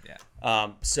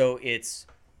 So it's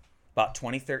about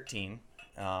 2013.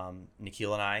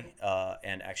 Nikhil and I,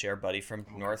 and actually our buddy from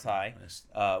North High,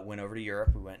 went over to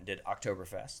Europe. We went and did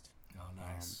Oktoberfest. Oh,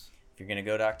 nice. If you're going to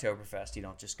go to Oktoberfest, you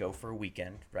don't just go for a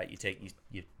weekend, right?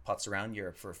 You putz around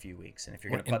Europe for a few weeks, and if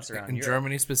you're going to putz around in Europe,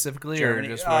 Germany specifically, Germany,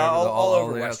 or just all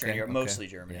over the- Western okay, Europe, okay. mostly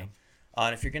Germany.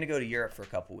 And if you're going to go to Europe for a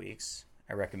couple weeks,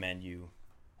 I recommend you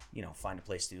find a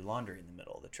place to do laundry in the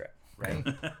middle of the trip, right?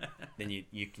 Then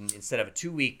you can, instead of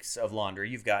 2 weeks of laundry,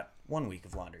 you've got 1 week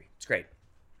of laundry. It's great.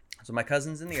 So my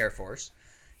cousin's in the Air Force.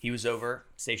 He was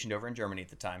stationed over in Germany at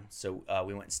the time. So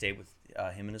we went and stayed with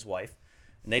him and his wife.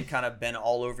 And they'd kind of been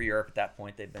all over Europe at that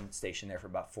point. They'd been stationed there for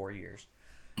about 4 years.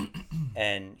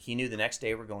 And he knew the next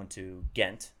day we're going to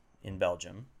Ghent in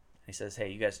Belgium. He says, "Hey,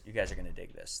 you guys are going to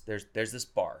dig this. There's this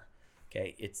bar.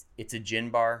 Okay, it's a gin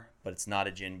bar, but it's not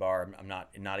a gin bar. I'm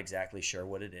not exactly sure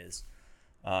what it is.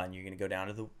 And you're going to go down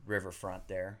to the riverfront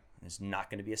there. There's not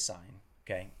going to be a sign.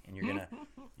 Okay, and you're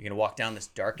gonna walk down this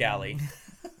dark alley.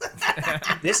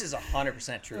 This is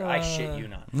 100% true. I shit you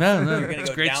not. No, You're gonna it's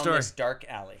go a great down story. this dark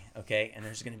alley. Okay, and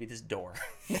there's gonna be this door,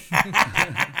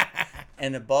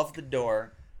 and above the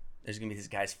door, there's gonna be this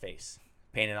guy's face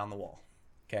painted on the wall.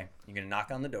 Okay, you're gonna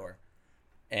knock on the door,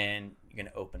 and you're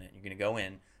gonna open it. You're gonna go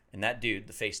in, and that dude,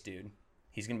 the face dude,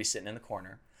 he's gonna be sitting in the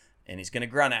corner. And he's going to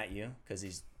grunt at you because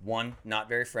he's, 1, not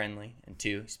very friendly, and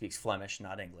 2, he speaks Flemish,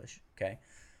 not English, okay?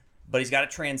 But he's got a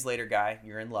translator guy.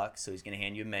 You're in luck, so he's going to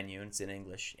hand you a menu, and it's in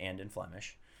English and in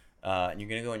Flemish. And you're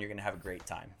going to go and you're going to have a great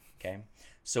time, okay?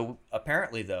 So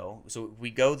apparently, though, so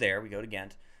we go to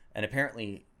Ghent, and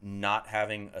apparently not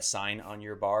having a sign on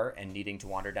your bar and needing to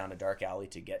wander down a dark alley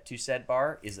to get to said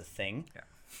bar is a thing. Yeah.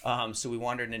 So we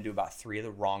wandered into about 3 of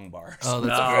the wrong bars. Oh,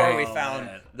 that's before great. we found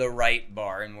the right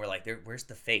bar, and we're like, "Where's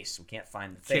the face? We can't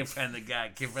find the face. Can't find the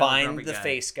guy. Can't Find the the guy.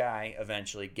 face guy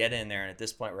eventually. Get in there, and at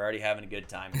this point, we're already having a good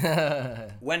time.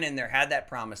 Went in there, had that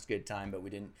promised good time, but we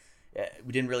didn't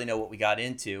really know what we got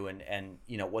into, and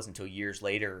it wasn't until years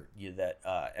later that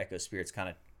Echo Spirits kind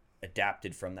of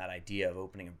adapted from that idea of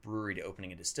opening a brewery to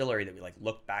opening a distillery, that we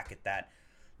looked back at that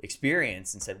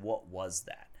experience and said, what was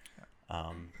that?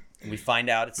 And we find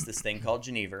out it's this thing called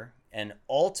Genever, and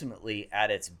ultimately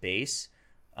at its base,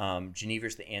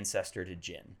 Genever's the ancestor to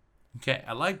gin. Okay,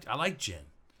 I like gin.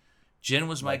 Gin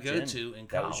was my Like gin. go-to in college.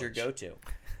 That was your go-to.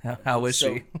 How was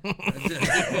So- she?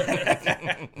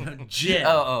 Gin.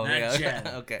 Oh, not yeah. gin.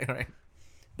 Okay, right.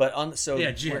 But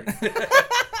Yeah, gin.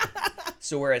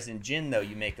 So whereas in gin, though,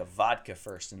 you make a vodka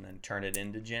first and then turn it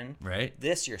into gin. Right.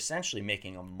 This, you're essentially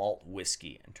making a malt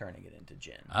whiskey and turning it into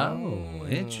gin. Oh,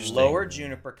 interesting. Lower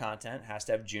juniper content, has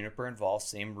to have juniper involved,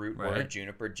 same root Right. word,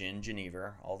 juniper, gin,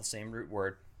 Genever, all the same root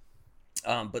word.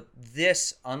 But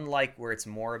this, unlike where it's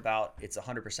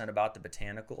 100% about the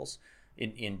botanicals,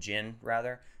 in gin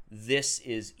rather, this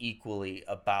is equally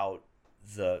about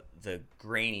the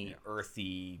grainy,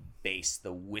 earthy base,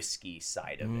 the whiskey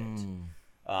side of it.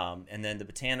 And then the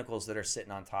botanicals that are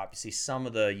sitting on top, you see some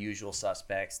of the usual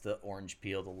suspects, the orange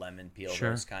peel, the lemon peel,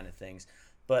 Sure. those kind of things.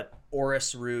 But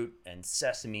orris root and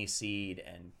sesame seed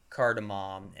and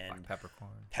cardamom and Peppercorn.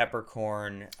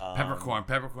 peppercorn. Peppercorn.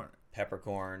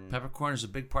 Peppercorn. Peppercorn is a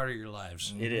big part of your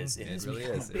lives. It is. It It is really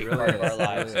become is. a It big really part of is. our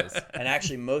lives. It really is. And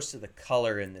actually, most of the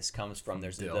color in this comes from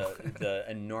there's dill. the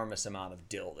enormous amount of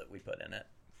dill that we put in it.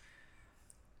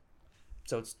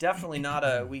 So it's definitely not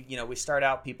a we start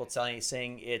out people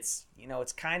saying it's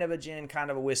it's kind of a gin, kind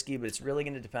of a whiskey, but it's really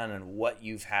going to depend on what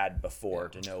you've had before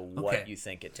to know what Okay. you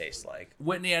think it tastes like.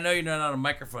 Whitney, I know you're not on a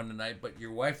microphone tonight, but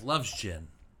your wife loves gin,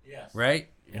 Yes. right?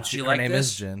 Yeah. And she Her like name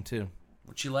this? is Jen too.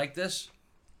 Would she like this?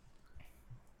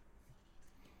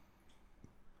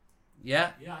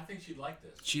 Yeah? Yeah, I think she'd like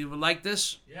this. She would like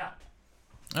this? Yeah.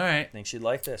 All right. I think she'd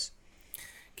like this.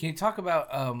 Can you talk about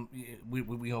we've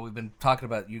been talking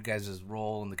about you guys'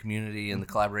 role in the community and the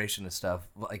collaboration and stuff.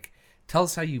 Like, tell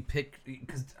us how you pick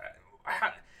because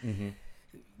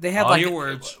they had All like your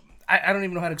words. I don't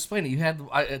even know how to explain it. You had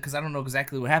because I don't know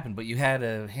exactly what happened, but you had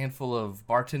a handful of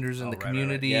bartenders in the right,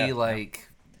 community, Yeah. like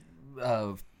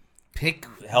pick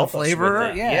Help the us flavor. with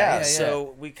that. Yeah.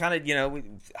 So we kind of,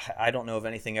 I don't know of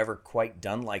anything ever quite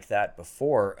done like that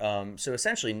before. So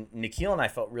essentially, Nikhil and I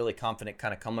felt really confident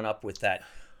kind of coming up with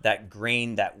that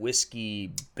grain, that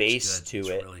whiskey base Good. to It's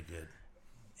it. really good.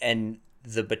 And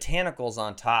the botanicals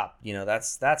on top,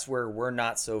 that's where we're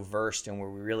not so versed and where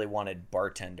we really wanted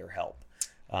bartender help.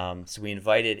 So we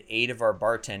invited 8 of our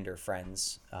bartender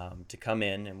friends to come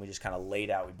in, and we just kind of laid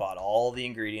out. We bought all the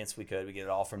ingredients we could. We get it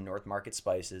all from North Market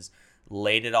Spices,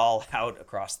 laid it all out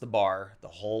across the bar, the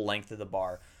whole length of the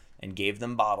bar, and gave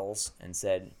them bottles and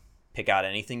said, pick out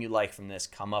anything you like from this,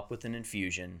 come up with an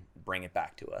infusion, bring it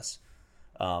back to us.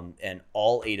 And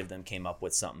all 8 of them came up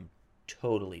with something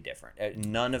totally different.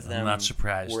 None of them not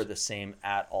surprised. were the same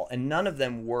at all. And none of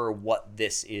them were what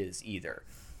this is either.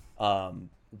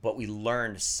 but we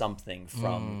learned something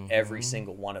from every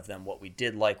single one of them. What we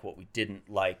did like, what we didn't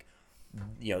like.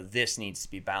 This needs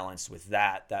to be balanced with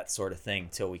that sort of thing,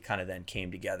 till we kind of then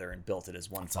came together and built it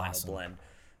as one final blend.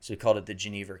 So we called it the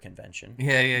Geneva Convention.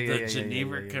 The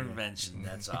Geneva Convention.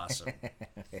 That's awesome.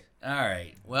 All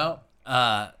right. Well,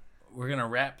 we're going to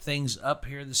wrap things up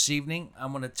here this evening.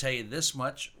 I'm going to tell you this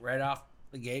much right off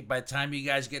the gate. By the time you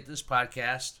guys get this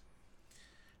podcast,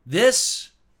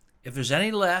 if there's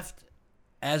any left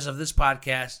as of this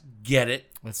podcast, get it.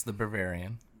 It's the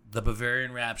Bavarian. The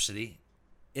Bavarian Rhapsody.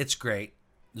 It's great.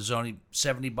 There's only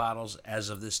 70 bottles as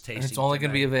of this tasting. And it's only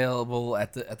going to be available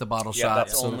at the bottle shop. Yeah,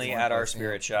 that's only at our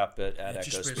spirit shop at Echo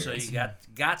Spirits. So you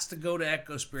got to go to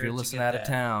Echo Spirits. If you're listening out of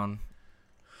town,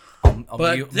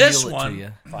 this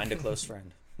one, find a close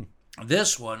friend.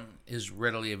 This one is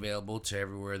readily available to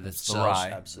everywhere that sells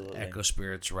rye. Absolutely. Echo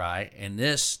Spirits rye. And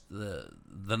this, the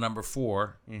number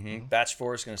 4. Mm-hmm. Batch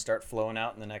 4 is going to start flowing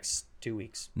out in the next 2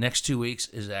 weeks. Next 2 weeks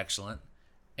is excellent.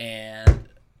 And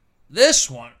this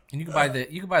one, and you can buy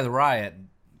the rye at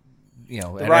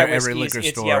every liquor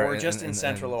store. Yeah, we're just in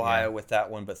Central Ohio with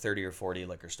that one, but 30 or 40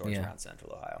 liquor stores around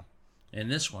Central Ohio. And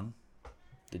this one,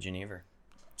 the Geneva,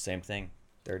 same thing.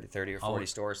 30 or 40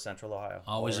 stores, Central Ohio.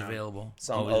 Always available.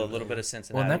 A little bit of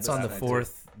Cincinnati. Well, and that's on the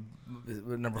 4th,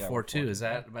 number 4 too. Is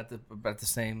that about the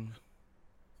same,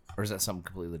 or is that something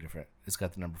completely different? It's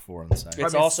got the number 4 on the side.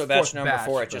 It's also batch number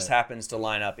 4. It just happens to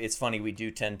line up. It's funny. We do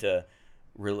tend to.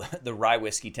 The rye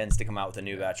whiskey tends to come out with a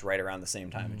new batch right around the same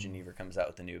time, and Geneva comes out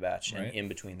with a new batch, and in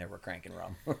between there we're cranking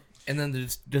rum. And then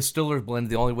the distiller's blend.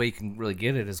 The only way you can really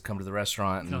get it is come to the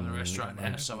restaurant. Come to the restaurant and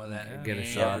have some of that. And get a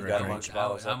shot. We've got a bunch of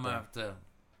bottles I'm gonna have to.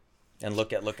 And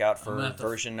look out for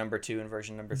version number 2 and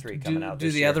version number 3 coming out.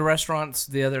 Do the other restaurants,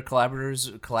 the other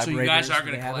collaborators? So you guys are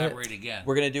going to collaborate again?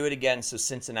 We're going to do it again. So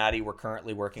Cincinnati, we're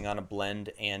currently working on a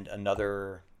blend and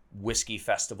another whiskey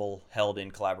festival held in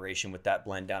collaboration with that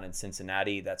blend down in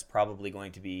Cincinnati. That's probably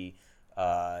going to be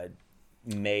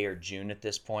May or June at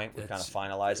this point. We're kind of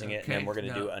finalizing it, and then we're going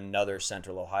to do another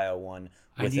Central Ohio one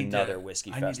with another whiskey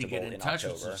festival in October. I need to get in touch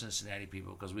with some Cincinnati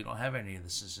people, because we don't have any of the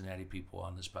Cincinnati people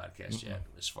on this podcast yet.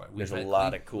 There's a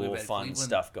lot of cool, fun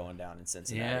stuff going down in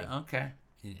Cincinnati. Yeah, okay.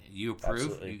 You approve?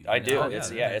 Absolutely. I do.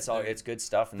 It's good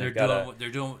stuff, and they're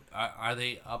doing. Are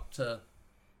they up to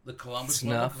the Columbus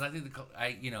level? Because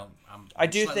I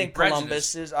think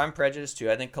Columbus is. I'm prejudiced too.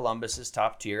 I think Columbus is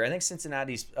top tier. I think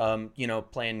Cincinnati's,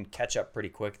 playing catch up pretty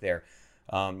quick there.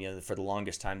 For the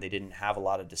longest time they didn't have a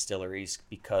lot of distilleries,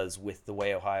 because with the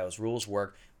way Ohio's rules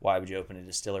work, why would you open a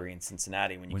distillery in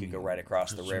Cincinnati when you could go right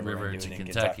across the river and do it in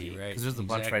Kentucky? Right? Because there's a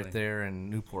bunch right there in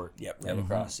Newport. Yep, right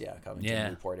across. Covington,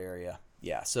 Newport area.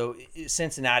 Yeah, so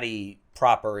Cincinnati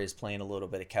proper is playing a little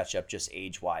bit of catch up just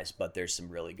age wise, but there's some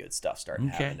really good stuff starting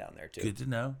to happen down there too. Good to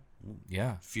know.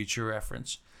 Yeah, future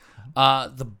reference.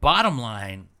 The bottom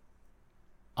line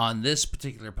on this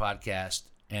particular podcast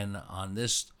and on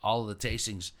all of the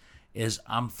tastings is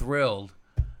I'm thrilled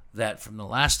that from the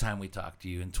last time we talked to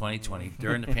you in 2020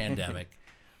 during the pandemic,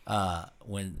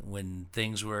 when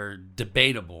things were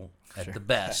debatable at the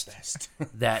best,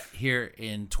 that here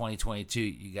in 2022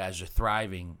 you guys are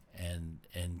thriving and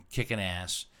kicking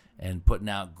ass and putting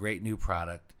out great new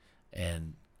product,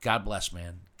 and God bless,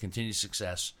 man. Continued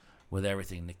success with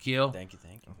everything. Nikhil, thank you.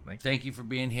 Thank you for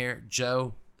being here.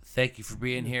 Joe, thank you for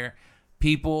being here.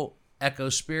 People, Echo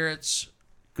Spirits,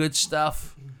 good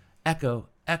stuff. Echo.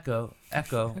 How'd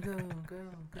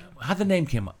the name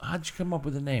come up? How'd you come up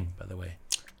with the name, by the way?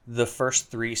 The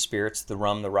first 3 spirits, the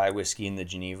rum, the rye whiskey, and the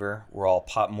Geneva, were all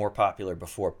more popular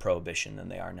before Prohibition than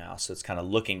they are now. So it's kind of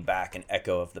looking back, an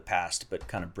echo of the past, but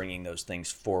kind of bringing those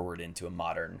things forward into a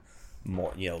modern,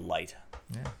 more light.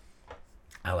 Yeah,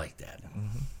 I like that.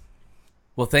 Mm-hmm.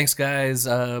 Well, thanks, guys.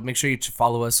 Make sure you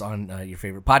follow us on your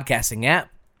favorite podcasting app.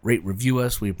 Rate, review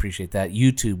us. We appreciate that.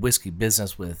 YouTube Whiskey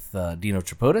Business with Dino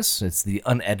Tripodis. It's the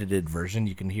unedited version.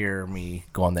 You can hear me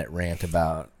go on that rant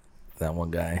about that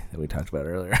one guy that we talked about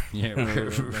earlier. Yeah,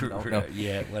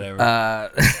 yeah,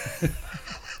 whatever.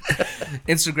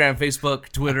 Instagram, Facebook,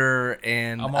 Twitter,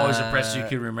 and I'm always impressed you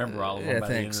can remember all of them by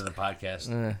the end of the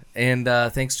podcast. And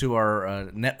thanks to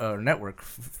our network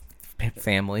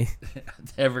family,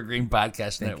 the Evergreen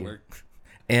Podcast Network.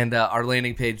 And our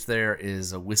landing page there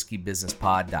is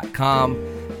whiskeybusinesspod.com.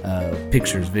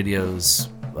 Pictures, videos,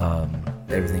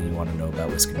 everything you want to know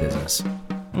about whiskey business.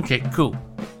 Okay, cool.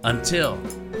 Until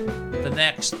the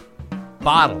next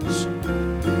bottles.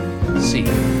 See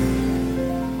you.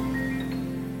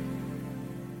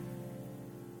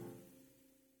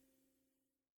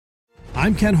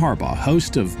 I'm Ken Harbaugh,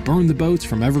 host of Burn the Boats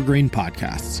from Evergreen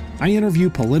Podcasts. I interview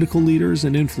political leaders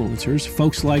and influencers,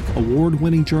 folks like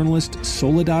award-winning journalist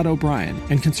Soledad O'Brien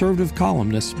and conservative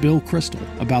columnist Bill Kristol,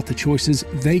 about the choices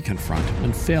they confront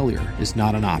when failure is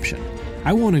not an option.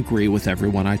 I won't agree with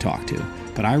everyone I talk to,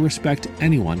 but I respect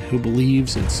anyone who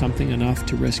believes in something enough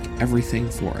to risk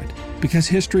everything for it. Because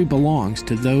history belongs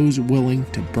to those willing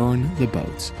to burn the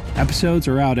boats. Episodes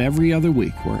are out every other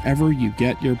week wherever you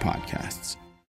get your podcasts.